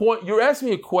 The point, you're asking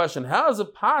me a question. How is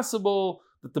it possible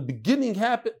that the beginning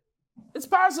happened? It's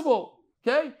possible.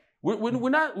 Okay? We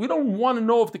don't want to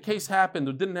know if the case happened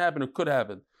or didn't happen or could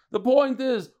happen. The point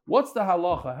is, what's the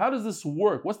halacha? How does this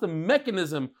work? What's the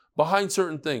mechanism behind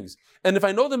certain things? And if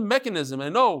I know the mechanism, I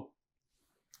know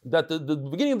that the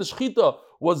beginning of the shechita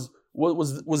was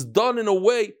done in a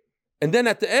way, and then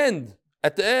at the end,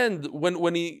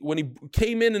 when he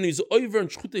came in and he's over and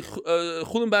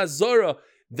chulin ba'azara,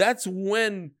 that's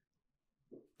when,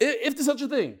 if there's such a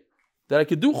thing, that I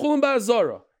could do chulin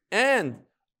ba'azara, and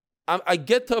I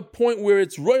get to a point where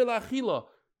it's royal achila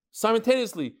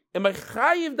simultaneously. Am I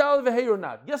chayiv dal v'hei or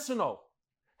not? Yes or no?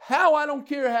 How? I don't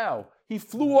care how. He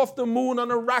flew off the moon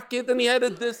on a rocket and he had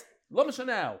this.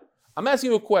 Now, I'm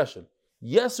asking you a question.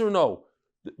 Yes or no?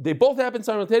 They both happen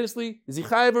simultaneously. Is he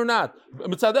chayiv or not?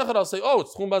 Mitzad echad, I'll say,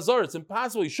 it's chulin ba'azara. It's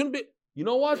impossible. You shouldn't be. You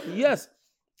know what? Yes.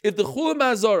 If the chulin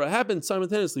ba'azara happens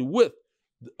simultaneously with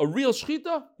a real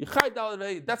shechita, you chayiv dal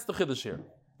v'hei. That's the chiddush here.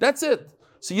 That's it.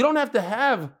 So you don't have to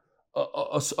have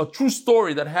a true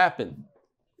story that happened.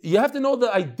 You have to know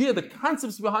the idea, the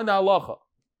concepts behind the halacha.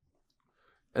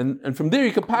 And from there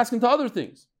you can pass into other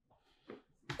things.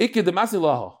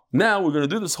 Now we're going to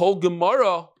do this whole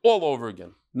Gemara all over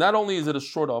again. Not only is it a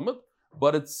short amud,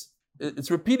 but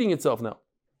it's repeating itself now.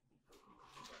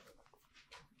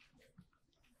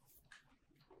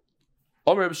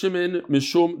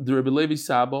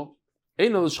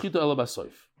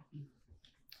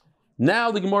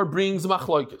 Now the Gemara brings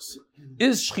machlokes.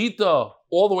 Is shchita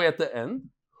all the way at the end,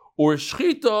 or is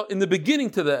shchita in the beginning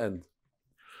to the end?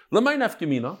 L'may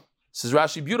nafkamina, says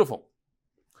Rashi, beautiful.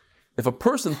 If a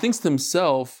person thinks to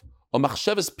himself, a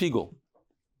machshavas pigul.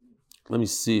 Let me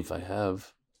see if I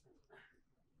have.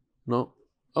 No?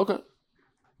 Okay.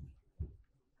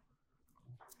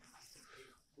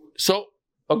 So,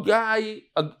 a guy,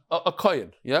 a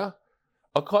kohen, yeah?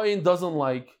 A kohen doesn't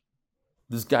like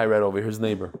this guy right over here, his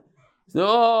neighbor. Says,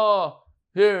 oh,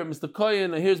 here, Mr.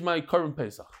 Kohen, here's my Korban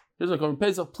Pesach. Here's my Korban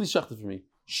Pesach, please shecht it for me.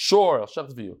 Sure, I'll shecht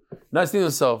it for you. Now he's thinking to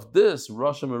himself, this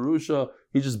Rasha Marusha,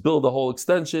 he just built a whole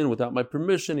extension without my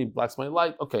permission, he blacks my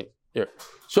light. Okay, here.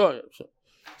 Sure. He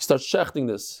starts shechting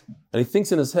this. And he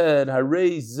thinks in his head,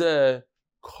 Harei zeh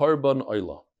Korban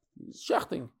Oila. He's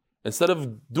shechting. Instead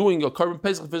of doing a Korban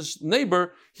Pesach for his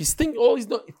neighbor, he's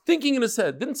thinking in his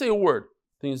head, didn't say a word,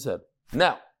 thinking in his head.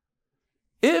 Now,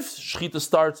 if shechita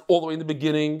starts all the way in the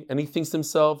beginning and he thinks to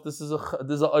himself, this is a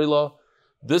oila,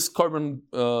 this Korban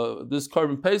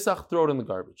Pesach, throw it in the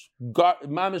garbage.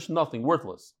 Mamish, nothing,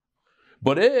 worthless.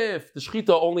 But if the shechita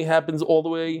only happens all the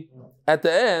way at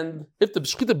the end, if the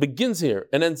shechita begins here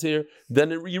and ends here, then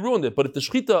you ruined it. But if the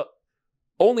shechita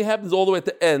only happens all the way at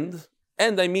the end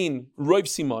I mean roiv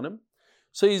simonim,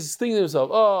 so he's thinking to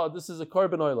himself, oh, this is a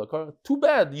Korban oila. Too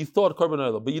bad you thought Korban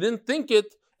oila, but you didn't think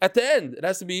it at the end. It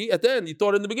has to be at the end. You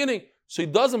thought it in the beginning. So he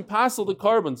doesn't passel the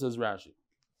carbon, says Rashi.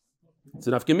 It's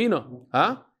an afkamina.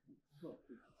 Huh?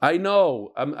 I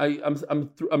know.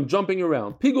 I'm jumping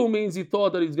around. Pigul means he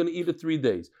thought that he's going to eat it 3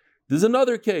 days. There's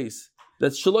another case.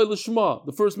 That's Shaloi L'Shma,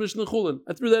 the first Mishnah Chulin.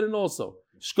 I threw that in also.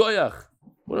 Shkoyach.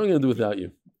 What am I going to do without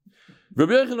you? It's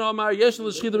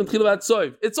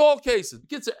all cases.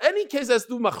 Any case has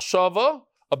to do machshava,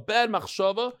 a bad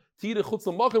machshava, tira chutz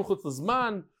l'makim, chutz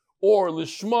l'zman, or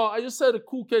lishma. I just said a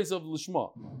cool case of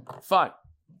lishma. Fine.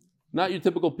 Not your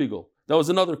typical pigul. That was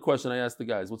another question I asked the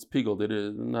guys. What's pigul?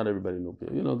 Not everybody knows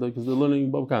pigul. Because they're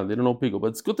learning Bava Khan. They don't know pigul. But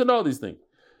it's good to know these things.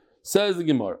 Says the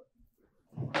Gemara.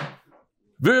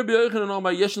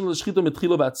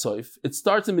 It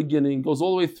starts in the beginning, goes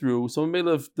all the way through. So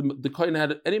if the kohen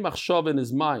had any machshav in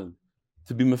his mind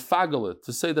to be mefagalit,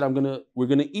 to say that we're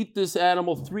gonna eat this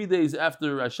animal 3 days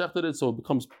after I shechted it, so it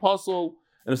becomes puzzle.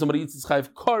 And if somebody eats this chayv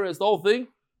kares, the whole thing,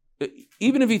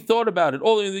 even if he thought about it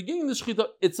all in the beginning, the shechita,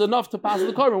 it's enough to pass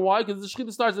the carbon. Why? Because the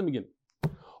shechita starts in the beginning.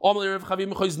 According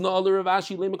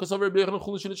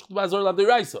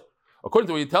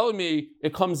to what you're telling me,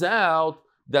 it comes out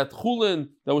that chulin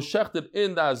that was shechted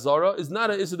in the Azara is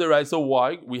not an Issa Deraisa.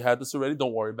 Why? We had this already,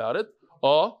 don't worry about it.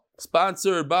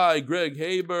 Sponsored by Greg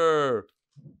Haber.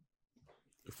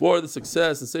 For the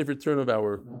success and safe return of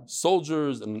our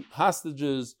soldiers and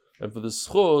hostages, and for the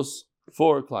schos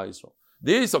for Klal Yisrael.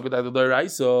 This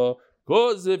Deraisa,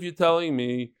 because if you're telling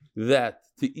me that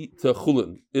to eat to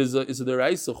chulin is a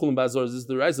Deraisa, chulin bazar is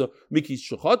Deraisa, Miki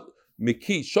shochet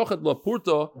la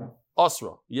purta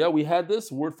Asra. Yeah, we had this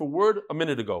word for word a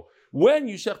minute ago. When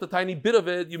you shech a tiny bit of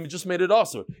it, you just made it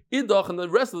Asr. Idach and the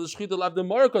rest of the shechita lav the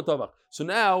maraka tavach. So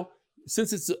now,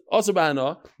 since it's Asr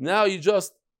b'hana, now you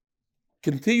just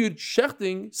continued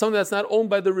shechting something that's not owned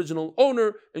by the original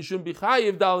owner and shouldn't be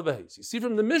chayiv dal v'heis. You see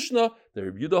from the Mishnah, the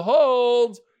Rebbe Yehuda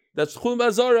holds that chulin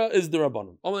bazara is the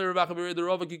rabbanon.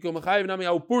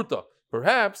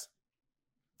 Perhaps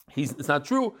it's not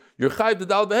true. You're chayiv the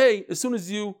dal v'hei as soon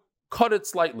as you cut it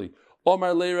slightly.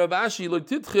 Omar le Rav Ashi lo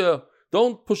titcha.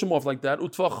 Don't push him off like that.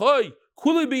 Utfachai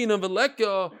kuli bin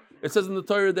veleka. It says in the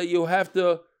Torah that you have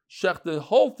to shech the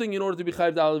whole thing in order to be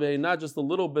chayiv dalvei, not just a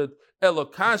little bit.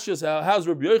 Elokashis. How's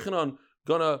Rabbi Yochanan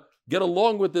gonna get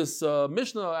along with this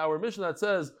Mishnah? Our Mishnah that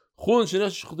says chulin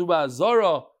shenesh chtuba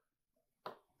azara.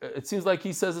 It seems like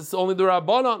he says it's only the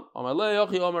rabbanon. Omar le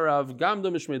Yochi Omar Rav Gamda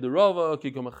mishmei derova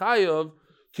kikom chayav.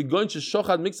 He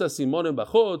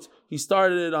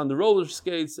started on the roller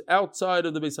skates outside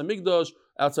of the Beis Hamikdash,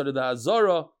 outside of the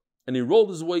Azara, and he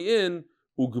rolled his way in,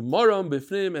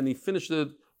 and he finished it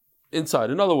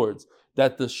inside. In other words,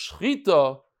 that the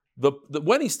shechita,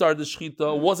 when he started the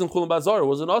shechita, wasn't Chulin Bazar,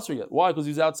 wasn't Asr yet. Why? Because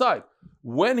he's outside.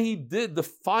 When he did the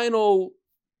final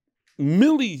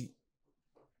millionth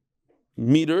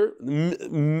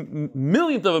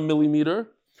of a millimeter,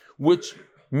 which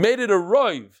made it a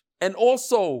roiv, and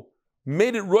also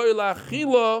made it royal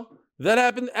achila, that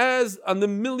happened as on the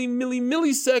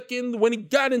millisecond when he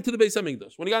got into the Beis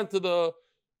Hamikdash, when he got into the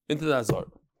Azar.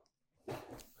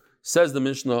 Says the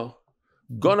Mishnah,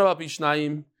 Gonav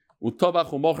Ishnayim utabach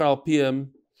umocher al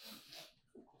piem.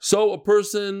 So a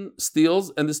person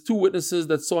steals, and there's two witnesses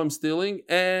that saw him stealing,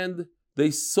 and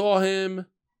they saw him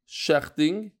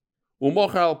shechting.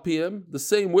 Umocher al piem. The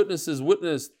same witnesses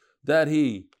witnessed that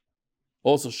he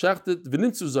also shechted.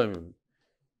 V'nimtzu zayim.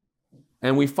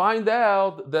 And we find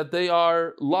out that they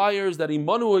are liars, that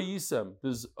imanu yisem.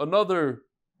 There's another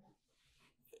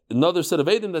set of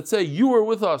Eidim that say, you were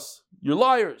with us, you're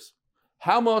liars.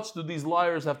 How much do these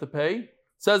liars have to pay? It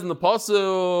says in the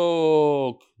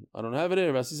Pasuk, I don't have it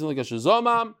here,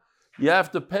 you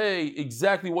have to pay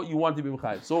exactly what you want to be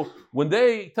mechayev. So when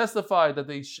they testified that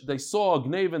they saw a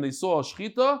gneva and they saw a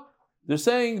shchita, they're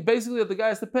saying basically that the guy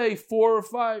has to pay 4 or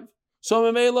 5. So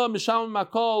memela misham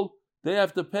makol, they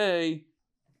have to pay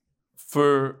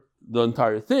for the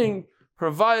entire thing,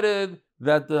 provided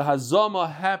that the hazama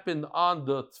happened on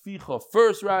the tficha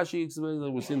first. Rashi explains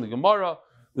that we see in the Gemara.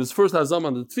 There's first hazama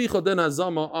on the tficha, then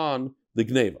hazama on the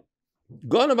gneva.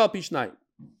 Gone about pishnayim.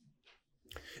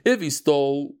 If he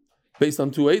stole based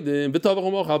on 2 Eidim,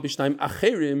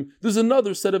 there's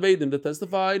another set of Eidim that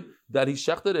testified that he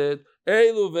shechted it.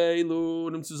 Then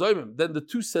the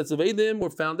 2 sets of Eidim were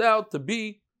found out to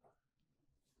be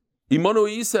Imanu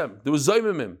Yisem. There was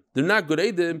Zoymimim. They're not good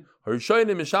Eidim.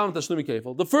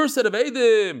 The first set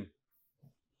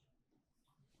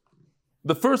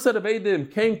of Eidim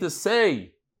came to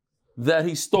say that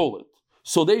he stole it.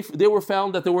 So they were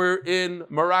found that they were in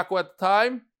Morocco at the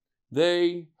time.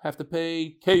 They have to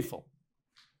pay kefil.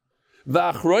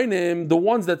 The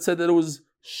ones that said that it was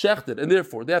shechted, and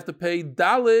therefore they have to pay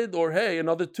dalid or hey,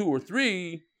 another 2 or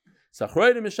 3. So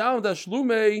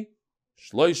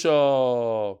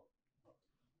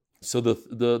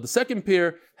the second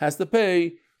pair has to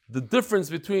pay the difference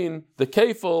between the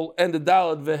kefil and the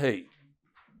dalid vehei.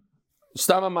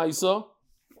 Stama Maisa,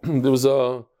 there was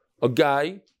a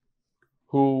guy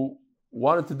who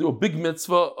wanted to do a big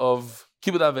mitzvah of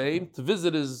Kibbutz Aveim, to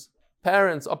visit his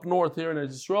parents up north here in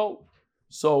Israel.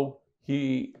 So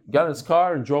he got in his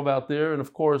car and drove out there, and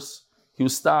of course he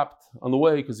was stopped on the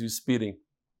way because he was speeding.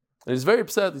 And he's very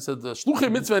upset. He said, "Shluchei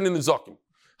mitzvah in nizokim.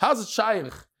 How's it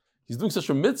shaykh? He's doing such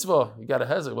a mitzvah. He got a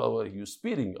hezek. Well, he was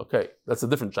speeding. Okay, that's a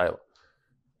different shaykh."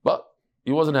 But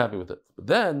he wasn't happy with it. But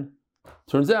then,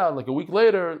 turns out, like a week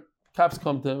later, cops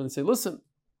come to him and say, "Listen,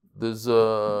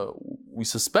 we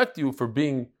suspect you for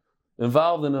being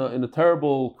involved in a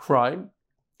terrible crime,"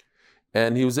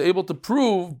 and he was able to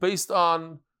prove based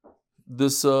on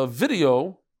this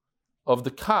video of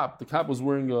the cop. The cop was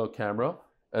wearing a camera,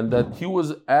 and that he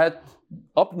was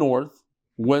up north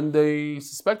when they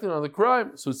suspected him of the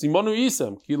crime. So it's Imanu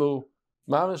Yisem, Kilo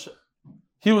Mamish.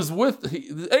 He was with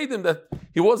the Eidim that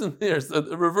he wasn't there. It's a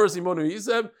reverse Imanu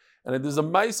Yisem. And there's a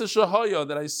Maisa Shahaya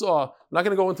that I saw. I'm not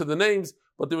going to go into the names,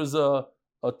 but there was a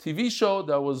TV show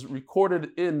that was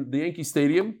recorded in the Yankee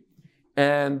Stadium,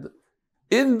 and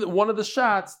in one of the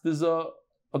shots, there's a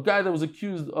guy that was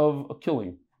accused of a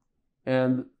killing,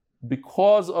 and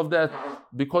because of that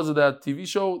TV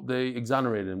show, they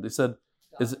exonerated him. They said,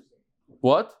 "Is it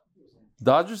what?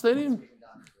 Dodger Stadium?"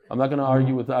 I'm not going to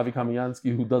argue with Avi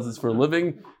Kamiansky, who does this for a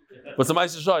living, but it's a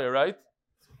Ma'aseh Shaya, right?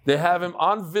 They have him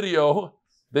on video.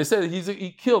 They said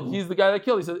he killed. He's the guy that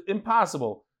killed. He said,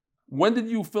 "Impossible. When did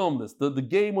you film this? The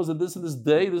game was at this and this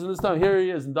day, this and this time. Here he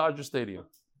is in Dodger Stadium."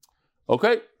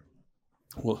 Okay.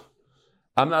 Well,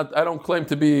 I don't claim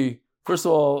to be, first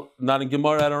of all, not in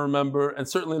Gemara, I don't remember, and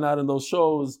certainly not in those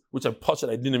shows, which I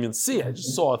didn't even see. I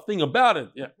just saw a thing about it.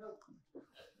 Yeah.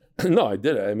 No, I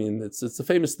did it. I mean, it's a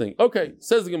famous thing. Okay,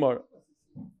 says the Gemara.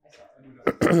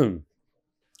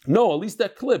 No, at least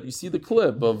that clip. You see the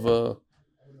clip of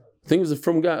I think it was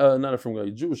not a from guy,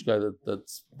 a Jewish guy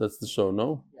that's the show,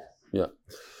 no? Yeah.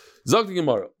 Zog the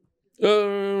Gemara.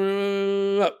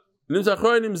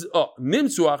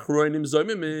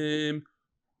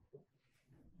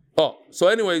 So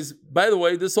anyways, by the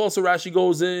way, this also Rashi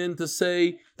goes in to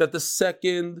say that the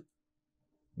second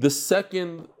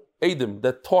Eidim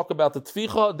that talk about the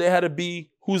Tficha, they had to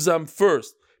be Huzam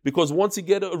first. Because once you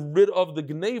get rid of the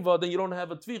Gneva, then you don't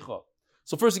have a Tficha.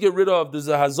 So first you get rid of, there's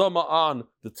a Hazama on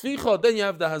the Tficha, then you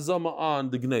have the Hazama on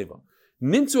the Gneva.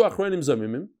 Nimtzu achronim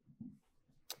zamimim.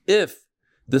 If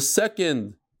the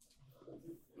second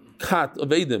kat of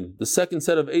Eidim, the second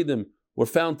set of Eidim, were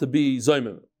found to be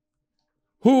Zaymim,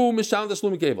 who Misham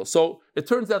Tashlum Kevel. So it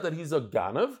turns out that he's a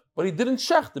Ganav, but he didn't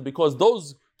shecht it, because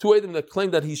those 2 Eidim that claim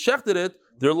that he shechted it,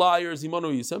 they're liars,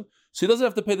 Imanu Yisem. So he doesn't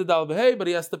have to pay the Dal V'hei, but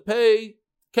he has to pay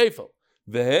Kefil.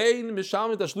 Ve'hein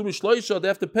mishalmin tashlumi shloisha, they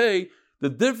have to pay the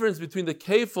difference between the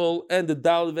kefil and the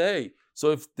dal ve'hei.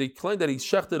 So if they claim that he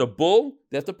shechted a bull,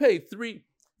 they have to pay 3.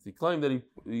 If they claim that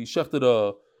he shechted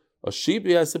a sheep,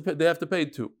 they have to pay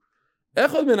 2.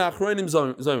 If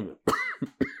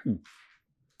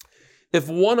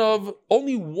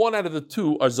only one out of the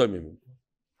 2 are zomim.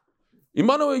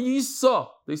 Imano Yisa,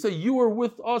 they say you were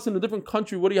with us in a different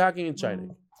country. What are you hacking in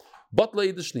China? But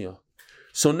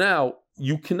so now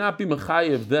you cannot be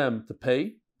mechayev them to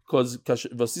pay because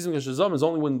vasizim kashazam is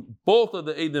only when both of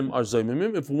the edim are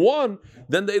zomimim. If one,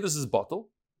 then the edus is batal.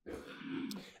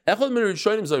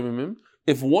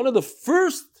 If one of the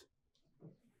first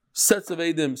set of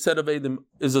edim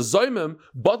is a zomim,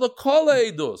 but a kala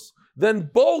edus, then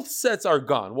both sets are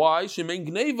gone. Why? Shemein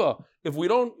gneva. If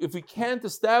we can't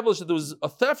establish that there was a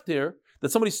theft here,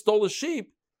 that somebody stole a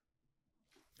sheep,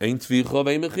 then you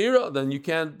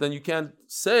can't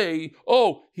say,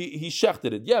 oh, he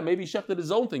shechted it. Yeah, maybe he shechted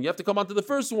his own thing. You have to come on to the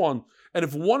first one. And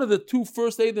if one of the 2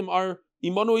 first edim are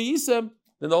imanu yisem,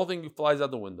 then the whole thing flies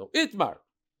out the window. Itmar.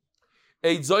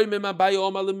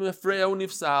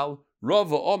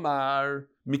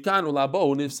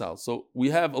 So we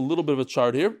have a little bit of a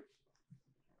chart here.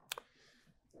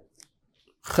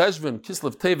 Cheshvan,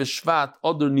 Kislev, Teves, Shvat,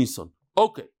 Adar, Nisan.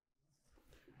 Okay.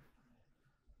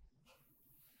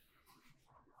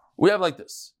 We have like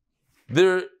this.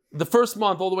 The first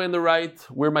month, all the way on the right,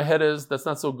 where my head is, that's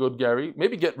not so good, Gary.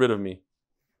 Maybe get rid of me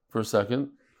for a second.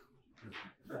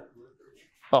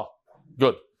 Oh,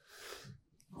 good.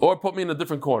 Or put me in a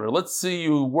different corner. Let's see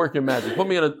you work your magic. Put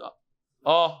me in a...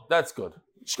 Oh, that's good.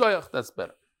 Shkoyach, that's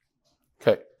better.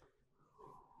 Okay.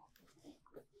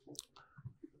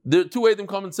 The 2 Eidim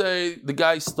come and say the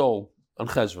guy stole on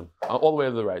Cheshvan, all the way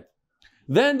to the right.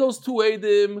 Then those 2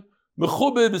 Eidim,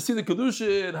 Mechubed, B'Sida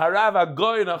Kedushin, Harav,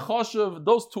 Agoy, Nachoshev,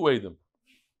 those 2 Eidim.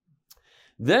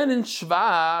 Then in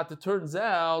Shvat, it turns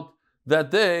out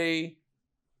that they,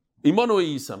 Imanu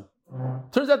Yisam.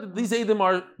 Turns out that these Eidim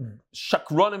are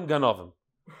Shakranim Ganovim.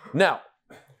 Now,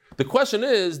 the question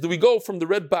is, do we go from the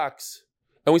red box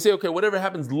and we say, okay, whatever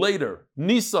happens later,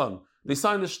 Nisan, they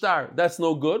sign the shtar, that's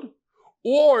no good?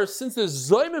 Or since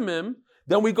there's Zoymimim,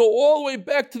 then we go all the way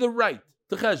back to the right,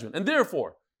 to Cheshvan. And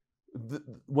therefore,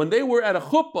 when they were at a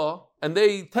chuppah and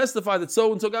they testified that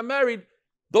so-and-so got married,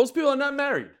 those people are not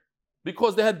married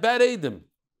because they had bad Eidim.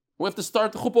 We have to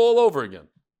start the chuppah all over again.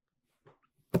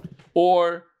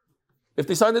 Or if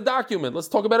they sign the document, let's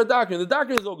talk about a document. The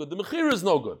document is no good. The mechira is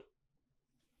no good.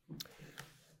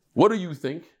 What do you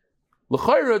think?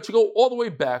 L'chayra, it should go all the way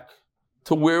back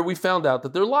to where we found out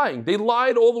that they're lying. They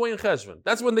lied all the way in Cheshvan.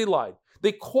 That's when they lied.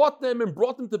 They caught them and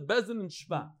brought them to Bezdin and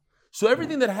Shvat. So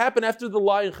everything that happened after the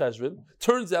lie in Cheshvan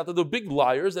turns out that they're big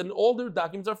liars and all their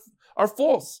documents are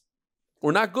false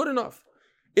or not good enough.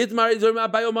 You go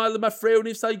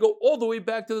all the way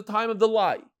back to the time of the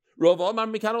lie.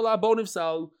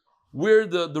 Where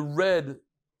the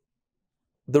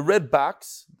red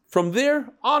box, from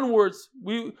there onwards,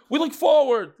 we look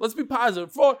forward. Let's be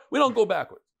positive. Forward. We don't go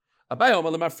backwards.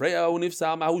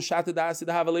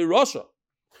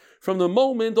 From the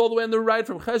moment all the way on the right,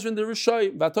 from Cheshvan to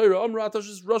Rishai,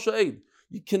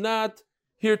 you cannot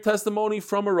hear testimony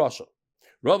from a Rasha.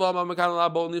 The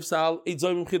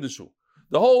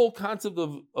whole concept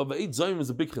of Eid Zayim is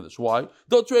a big chiddush. Why?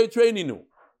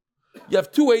 You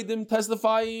have 2 Eidim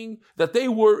testifying that they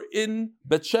were in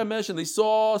Bet Shemesh and they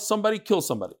saw somebody kill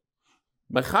somebody.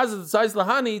 And then you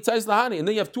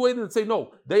have 2 Eidim that say,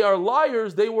 no, they are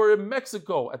liars, they were in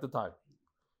Mexico at the time.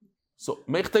 So,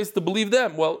 mechtes to believe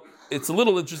them. Well, it's a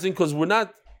little interesting because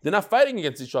they're not fighting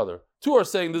against each other. 2 are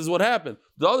saying this is what happened.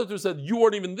 The other 2 said, you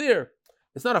weren't even there.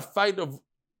 It's not a fight of,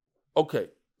 okay.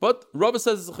 But Rabbi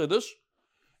says it's a chiddush.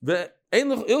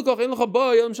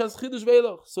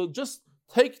 So just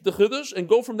take the chiddush and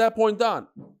go from that point on.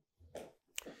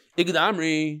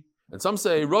 And some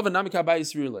say, Rava namika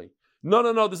bayis rilei. No,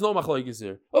 there's no machlokes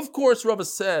here. Of course, Rava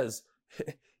says,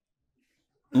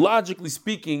 logically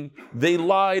speaking, they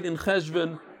lied in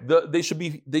Cheshvan. They should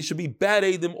be bad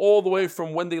eidim all the way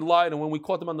from when they lied and when we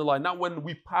caught them on the lie, not when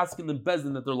we paskin in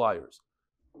Bezdin that they're liars.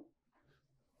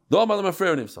 The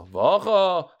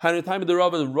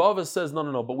Rava says,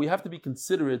 no, but we have to be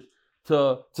considerate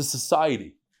to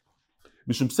society.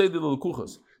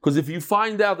 Because if you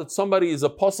find out that somebody is a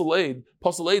Pasal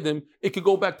Eidim, it could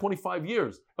go back 25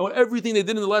 years. And when everything they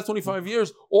did in the last 25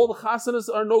 years, all the chasanas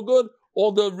are no good,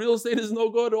 all the real estate is no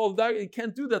good, all that, you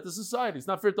can't do that to society. It's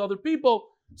not fair to other people.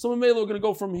 So Mamela, we're going to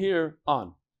go from here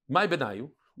on. My benayu.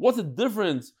 What's the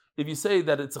difference if you say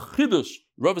that it's a chiddush?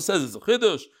 Rava says it's a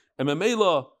chiddush, and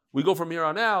Mamela, we go from here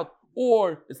on out,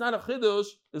 or it's not a chiddush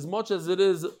as much as it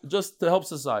is just to help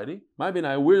society. Maybe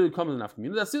now where did it come in the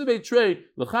nafkamina? That's the trey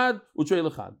lechad utrei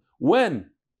lechad. When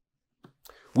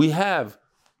we have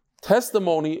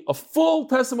testimony, a full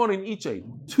testimony in each aid,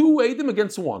 2 aidim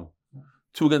against 1.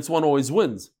 2 against 1 always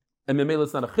wins. And memela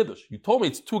it's not a chiddush. You told me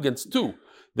it's 2 against 2.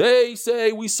 They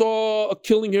say we saw a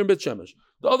killing here in Bet Shemesh.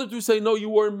 The other 2 say no, you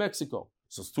were in Mexico.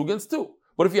 So it's 2 against 2.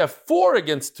 But if you have 4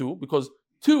 against 2, because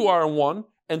 2 are in one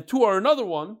and 2 are another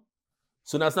one,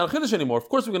 so now it's not a chiddush anymore. Of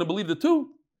course, we're going to believe the 2.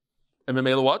 And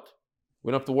memela what?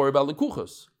 We don't have to worry about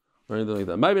lekuchas or anything like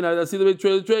that. Maybe now that's either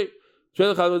trade.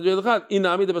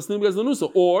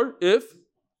 Or if,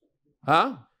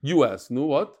 you ask, no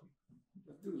what?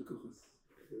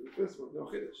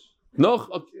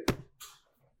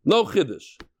 No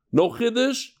chiddush. No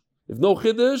chiddush. If no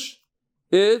chiddush,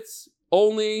 it's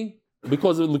only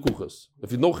because of lekuchas.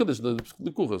 If you no chiddush, the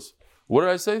lekuchas. What did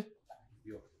I say?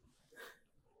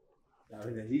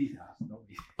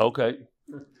 Okay.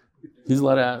 He's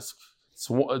allowed to ask.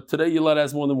 So, today you're allowed to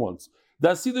ask more than once.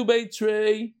 Dasidu beit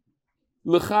trey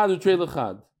lechad or trey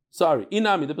lechad. Sorry.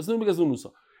 Inami, the person because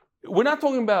unusa. We're not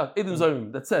talking about Eidim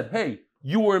Zayim that said, hey,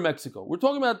 you were in Mexico. We're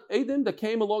talking about Eidim that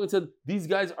came along and said, these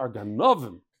guys are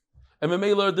ganavim. And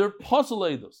Memela, they're puzzle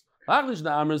Eidos. Lachlish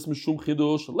na'amris mishum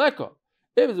chidush leka.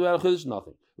 If it's about chidush,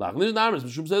 nothing. Lachlish na'amris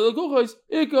mishum seder lekuchos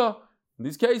ika. In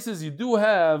these cases, you do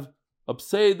have a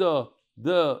pseida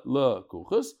de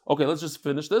lekuchos. Okay, let's just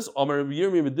finish this. Omer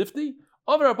Yirmi medifti.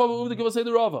 Over Rav Papa uvdi kivasei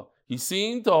Rava. He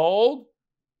seemed to hold.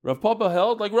 Rav Papa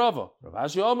held like Rava. Rav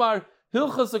Ashi Omar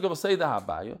hilchas kivasei de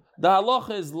Abaya. The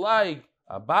halacha is like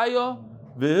Abaya.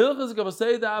 V'hilchas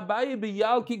kivasei de Abaya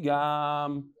b'yal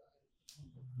kigam.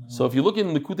 So if you look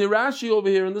in the Kutei Rashi over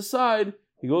here on the side,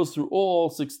 he goes through all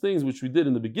 6 things which we did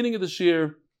in the beginning of the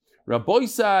shir. Rabbi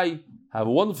Sai, have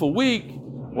a wonderful week,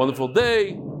 wonderful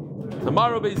day.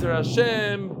 Tomorrow, Be'ezer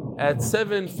Hashem, at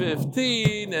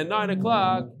 7:15 and 9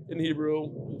 o'clock in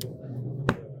Hebrew.